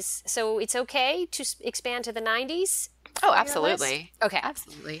movies, so it's okay to expand to the 90s? Oh, list? absolutely. Okay.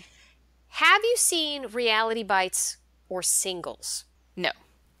 Absolutely. Have you seen Reality Bites or Singles? No.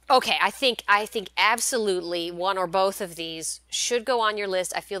 Okay, I think absolutely one or both of these should go on your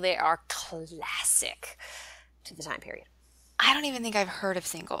list. I feel they are classic to the time period. I don't even think I've heard of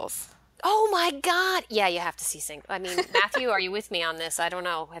Singles. Oh my God! Yeah, you have to see Singles. I mean, Matthew, are you with me on this? I don't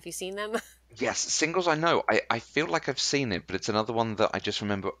know. Have you seen them? Yes, Singles I know. I feel like I've seen it, but it's another one that I just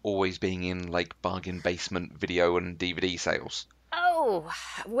remember always being in like bargain basement video and DVD sales. Oh,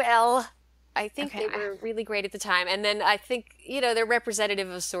 well, I think Okay, they were really great at the time. And then I think, they're representative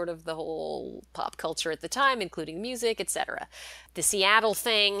of sort of the whole pop culture at the time, including music, etc. The Seattle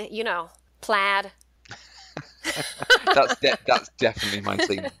thing, plaid. That's definitely my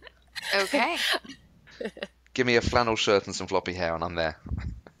theme. Okay. Give me a flannel shirt and some floppy hair, and I'm there.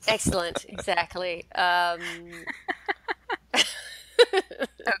 Excellent, exactly.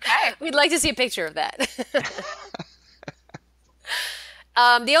 Okay. We'd like to see a picture of that.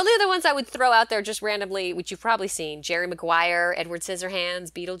 The only other ones I would throw out there just randomly, which you've probably seen, Jerry Maguire, Edward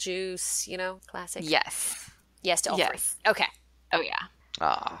Scissorhands, Beetlejuice, classic. Yes. Yes to all Yes. three. Okay. Oh, yeah.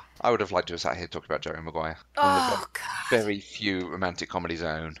 I would have liked to have sat here talking about Jerry Maguire. Oh, God. Very few romantic comedies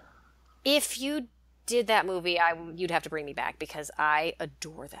I own. If you did that movie, you'd have to bring me back because I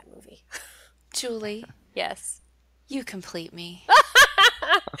adore that movie. Julie, Yes. you complete me.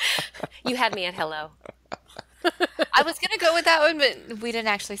 You had me at hello. I was going to go with that one, but we didn't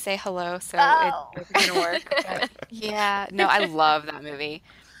actually say hello, so Oh. it didn't work. But yeah, no, I love that movie.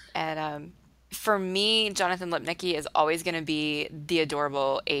 And for me, Jonathan Lipnicki is always going to be the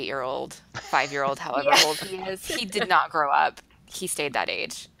adorable 8-year-old, 5-year-old, however old he is. He did not grow up. He stayed that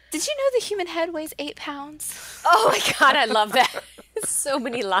age. Did you know the human head weighs 8 pounds? Oh my God, I love that. So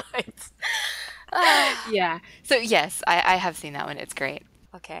many lines. Yeah. So yes, I have seen that one. It's great.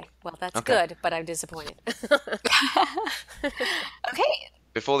 Okay. Well, that's Okay. good, but I'm disappointed. Okay.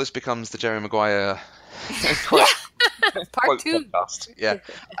 Before this becomes the Jerry Maguire Yeah. quote, Part quote 2. podcast, yeah,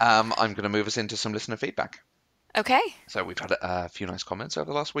 I'm going to move us into some listener feedback. Okay. So we've had a few nice comments over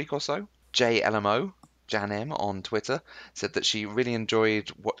the last week or so. JLMO, Jan M on Twitter, said that she really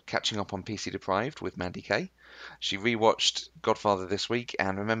enjoyed catching up on PC Deprived with Mandy Kay. She rewatched Godfather this week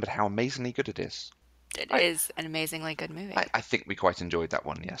and remembered how amazingly good it is. It I, is an amazingly good movie. I think we quite enjoyed that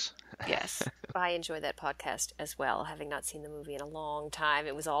one, yes. Yes. I enjoyed that podcast as well, having not seen the movie in a long time.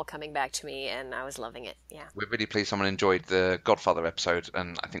 It was all coming back to me, and I was loving it. Yeah. We're really pleased someone enjoyed the Godfather episode,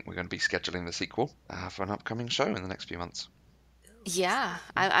 and I think we're going to be scheduling the sequel for an upcoming show in the next few months. Yeah,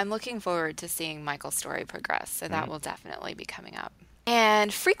 I'm looking forward to seeing Michael's story progress, so that will definitely be coming up.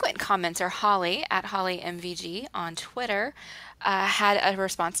 And frequent commenter Holly at HollyMVG on Twitter had a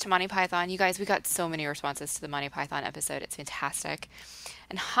response to Monty Python. You guys, we got so many responses to the Monty Python episode. It's fantastic.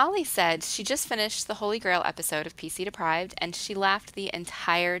 And Holly said she just finished the Holy Grail episode of PC Deprived, and she laughed the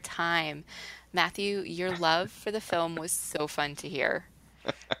entire time. Matthew, your love for the film was so fun to hear.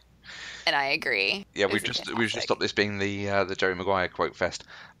 And I agree. Yeah, It we've was just fantastic. stopped this being the Jerry Maguire quote fest,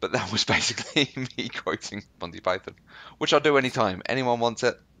 but that was basically me quoting Monty Python, which I'll do anytime. Anyone wants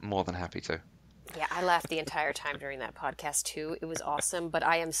it, more than happy to. Yeah, I laughed the entire time during that podcast too. It was awesome, but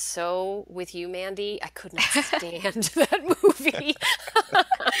I am so with you, Mandy. I could not stand that movie.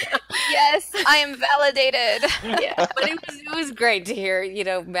 Yes, I am validated. Yeah, but it was great to hear,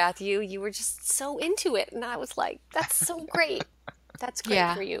 Matthew, you were just so into it, and I was like, that's so great. That's great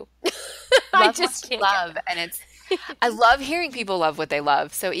Yeah. for you. Love just what you can't love, and I love hearing people love what they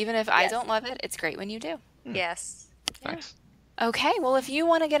love. So even if I Yes. don't love it, it's great when you do. Yes. Thanks. Okay, well, if you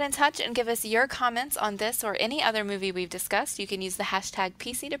want to get in touch and give us your comments on this or any other movie we've discussed, you can use the hashtag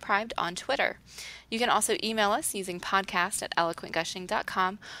PCDeprived on Twitter. You can also email us using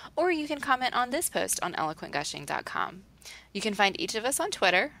podcast@eloquentgushing.com, or you can comment on this post on eloquentgushing.com. You can find each of us on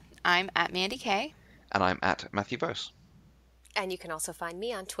Twitter. I'm at Mandy Kay. And I'm at Matthew Bose. And you can also find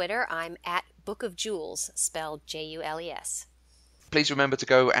me on Twitter. I'm at Book of Jules, spelled Jules. Please remember to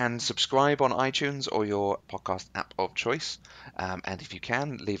go and subscribe on iTunes or your podcast app of choice. And if you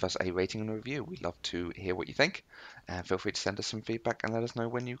can, leave us a rating and a review. We'd love to hear what you think. And feel free to send us some feedback and let us know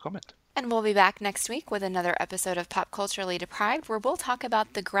when you comment. And we'll be back next week with another episode of Pop Culturally Deprived, where we'll talk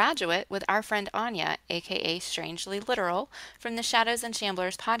about The Graduate with our friend Anya, aka Strangely Literal, from the Shadows and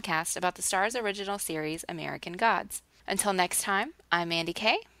Shamblers podcast about the Starz original series American Gods. Until next time, I'm Mandy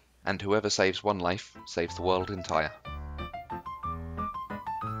Kay. And whoever saves one life saves the world entire.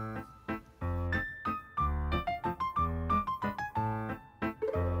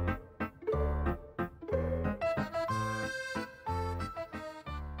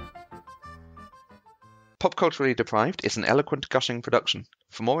 Pop Culturally Deprived is an Eloquent Gushing production.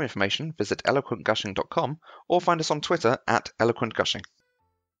 For more information, visit eloquentgushing.com or find us on Twitter at eloquentgushing.